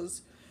us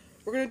was,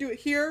 we're going to do it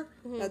here,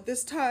 at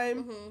this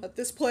time, at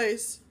this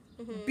place,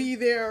 be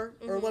there,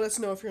 or let us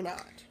know if you're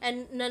not.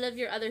 And none of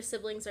your other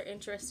siblings are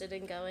interested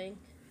in going?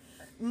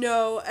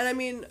 No, and I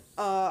mean,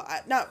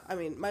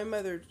 my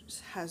mother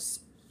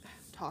has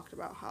talked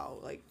about how,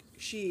 like,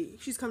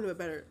 she's come to a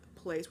better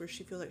place where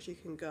she feels like she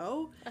can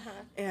go,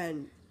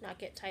 and... Not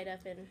get tied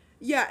up in...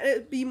 Yeah,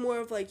 it'd be more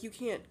of like, you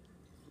can't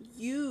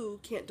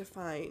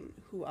define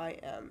who I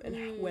am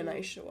and when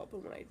I show up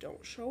and when I don't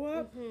show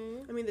up.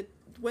 I mean,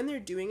 when they're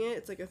doing it,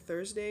 it's like a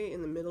Thursday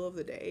in the middle of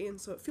the day, and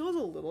so it feels a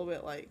little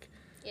bit like...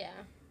 Yeah.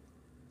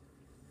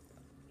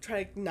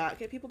 Try to not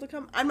get people to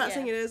come. I'm not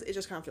saying it is, it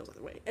just kind of feels like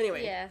the way.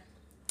 Anyway. Yeah.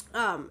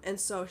 And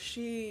so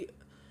she's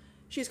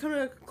come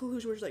to a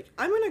conclusion where she's like,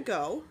 I'm gonna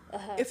go.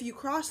 If you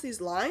cross these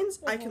lines,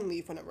 I can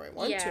leave whenever I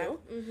want to.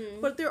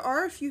 But there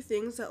are a few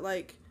things that,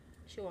 like...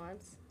 She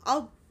wants.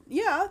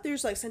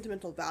 There's, like,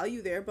 sentimental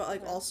value there, but,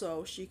 like,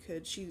 also she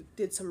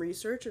did some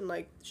research, and,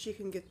 like, she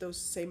can get those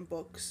same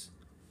books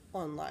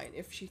online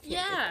if she can't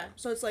get them.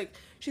 So it's, like,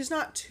 she's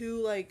not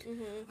too, like,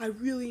 I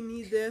really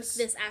need this.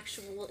 This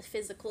actual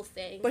physical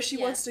thing. But she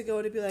wants to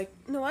go to be like,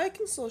 no, I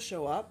can still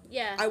show up.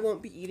 Yeah. I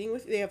won't be eating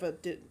with you. They have a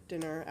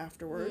dinner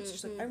afterwards.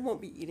 She's like, I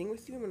won't be eating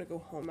with you. I'm going to go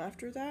home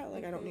after that.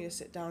 Like, I don't need to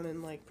sit down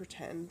and, like,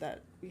 pretend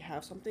that we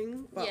have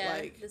something. But,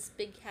 like... this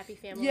big happy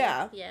family.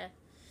 Yeah.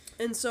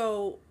 And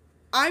so,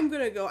 I'm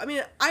gonna go. I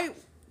mean,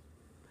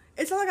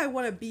 it's not like I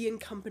want to be in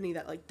company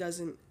that, like,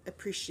 doesn't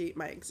appreciate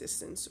my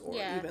existence or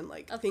even,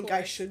 like, think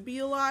I should be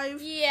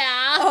alive.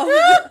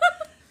 Yeah.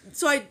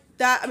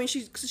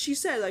 She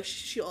said, like,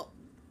 she'll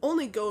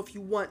only go if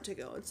you want to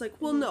go. It's like,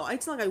 well, no,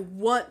 it's not like I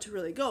want to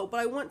really go, but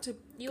I want to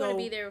You want to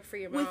be there for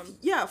your mom.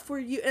 For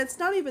you. And it's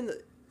not even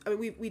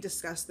we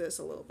discussed this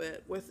a little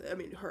bit with,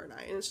 her and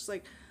I, and it's just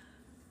like,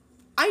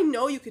 I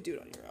know you could do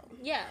it on your own.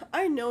 Yeah.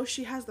 I know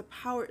she has the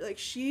power. Like,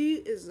 she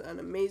is an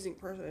amazing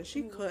person, and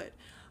she could.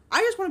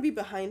 I just want to be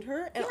behind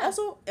her. And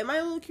also, am I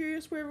a little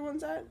curious where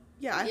everyone's at?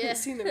 Yeah, I haven't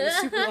seen them in a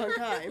super long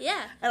time.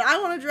 Yeah. And I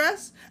want to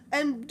dress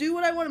and do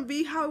what I want to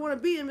be, how I want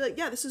to be, and be like,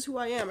 yeah, this is who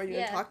I am. Are you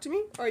going to talk to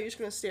me, or are you just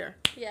going to stare?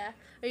 Yeah.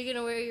 Are you going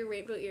to wear your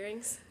rainbow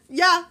earrings?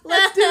 Yeah,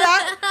 let's do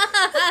that.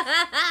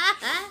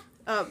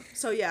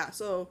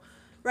 So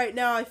right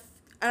now,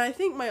 I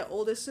think my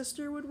oldest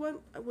sister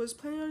was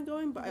planning on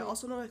going, but I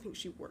also know I think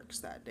she works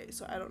that day,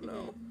 so I don't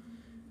know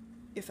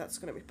if that's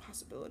going to be a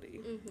possibility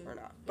or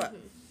not. But,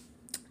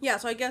 yeah,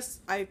 so I guess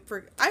I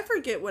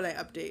forget when I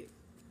update,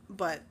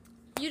 but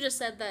You just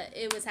said that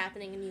it was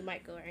happening and you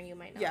might go or you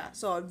might not. Yeah,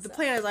 so the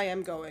plan is I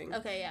am going.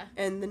 Okay, yeah.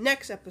 And the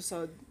next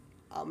episode,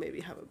 I'll maybe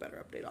have a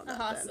better update on that.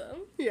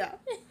 Awesome. Then. Yeah.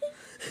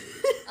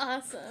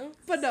 Awesome.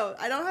 But no,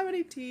 I don't have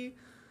any tea.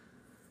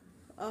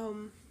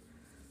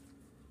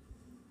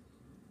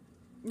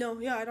 No,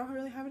 yeah, I don't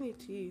really have any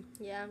tea.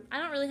 Yeah, I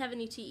don't really have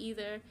any tea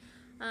either.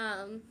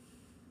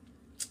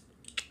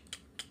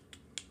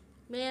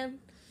 Man.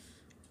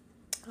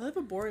 I live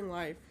a boring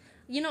life.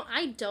 You know,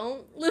 I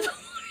don't live a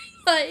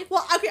boring life.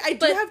 Well, okay, I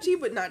do have tea,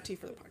 but not tea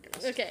for the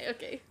podcast.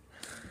 Okay.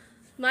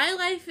 My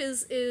life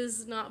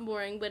is not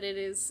boring, but it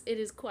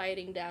is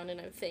quieting down,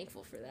 and I'm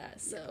thankful for that.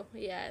 So,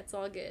 yeah, it's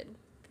all good.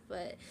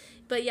 But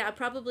yeah,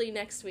 probably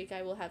next week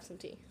I will have some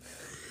tea.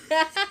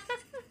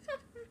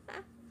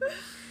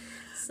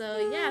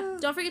 So, yeah,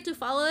 don't forget to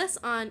follow us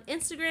on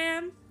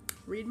Instagram.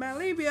 Read my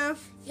labia.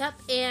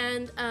 Yep,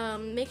 and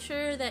make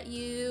sure that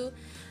you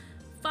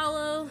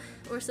follow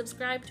or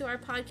subscribe to our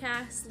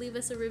podcast. Leave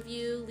us a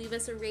review. Leave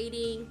us a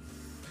rating.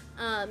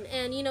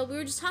 And, you know, we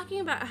were just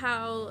talking about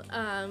how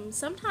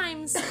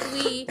sometimes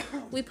we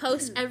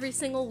post every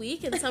single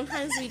week and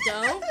sometimes we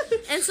don't.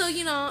 And so,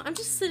 you know, I'm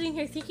just sitting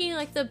here thinking,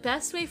 like, the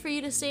best way for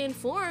you to stay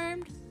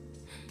informed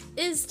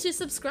is to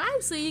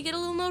subscribe so you get a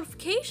little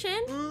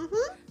notification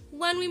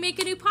when we make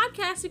a new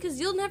podcast, because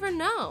you'll never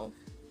know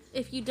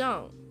if you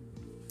don't.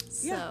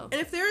 Yeah. So.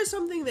 And if there is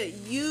something that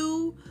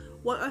you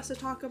want us to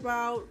talk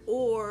about,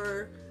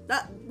 or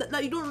not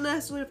you don't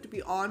necessarily have to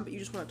be on, but you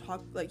just want to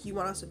talk, like you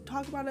want us to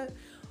talk about it,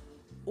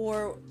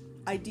 or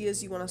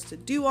ideas you want us to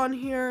do on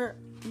here,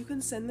 you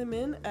can send them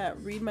in at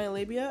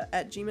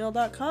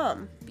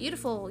readmylabia@gmail.com.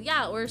 Beautiful.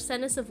 Yeah, or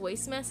send us a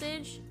voice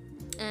message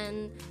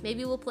and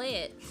maybe we'll play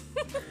it.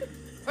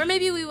 Or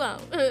maybe we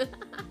won't.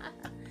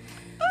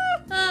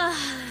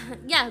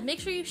 Yeah, make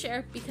sure you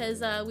share,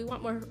 because we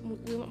want more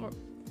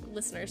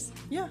listeners.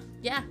 Yeah.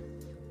 Yeah.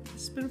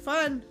 It's been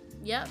fun.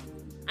 Yep.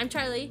 I'm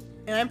Charlie.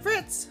 And I'm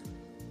Fritz.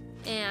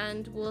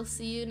 And we'll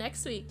see you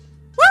next week.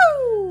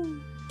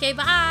 Woo! Okay,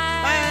 bye.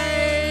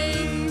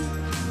 Bye.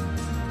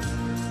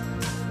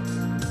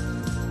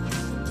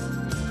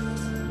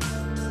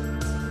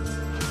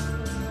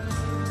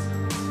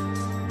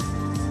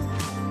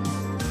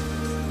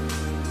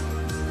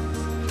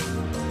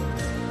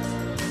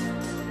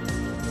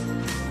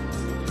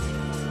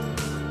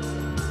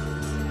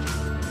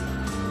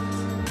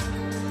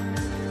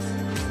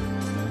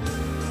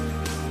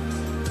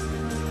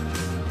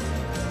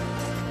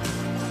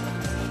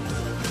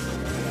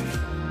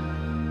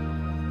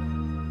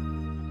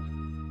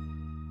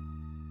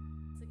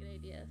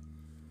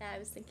 I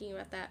was thinking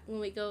about that when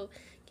we go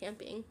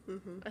camping.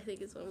 I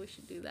think is when we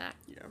should do that.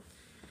 Yeah.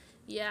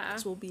 Yeah.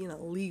 This will be in a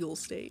legal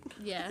state.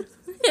 Yeah.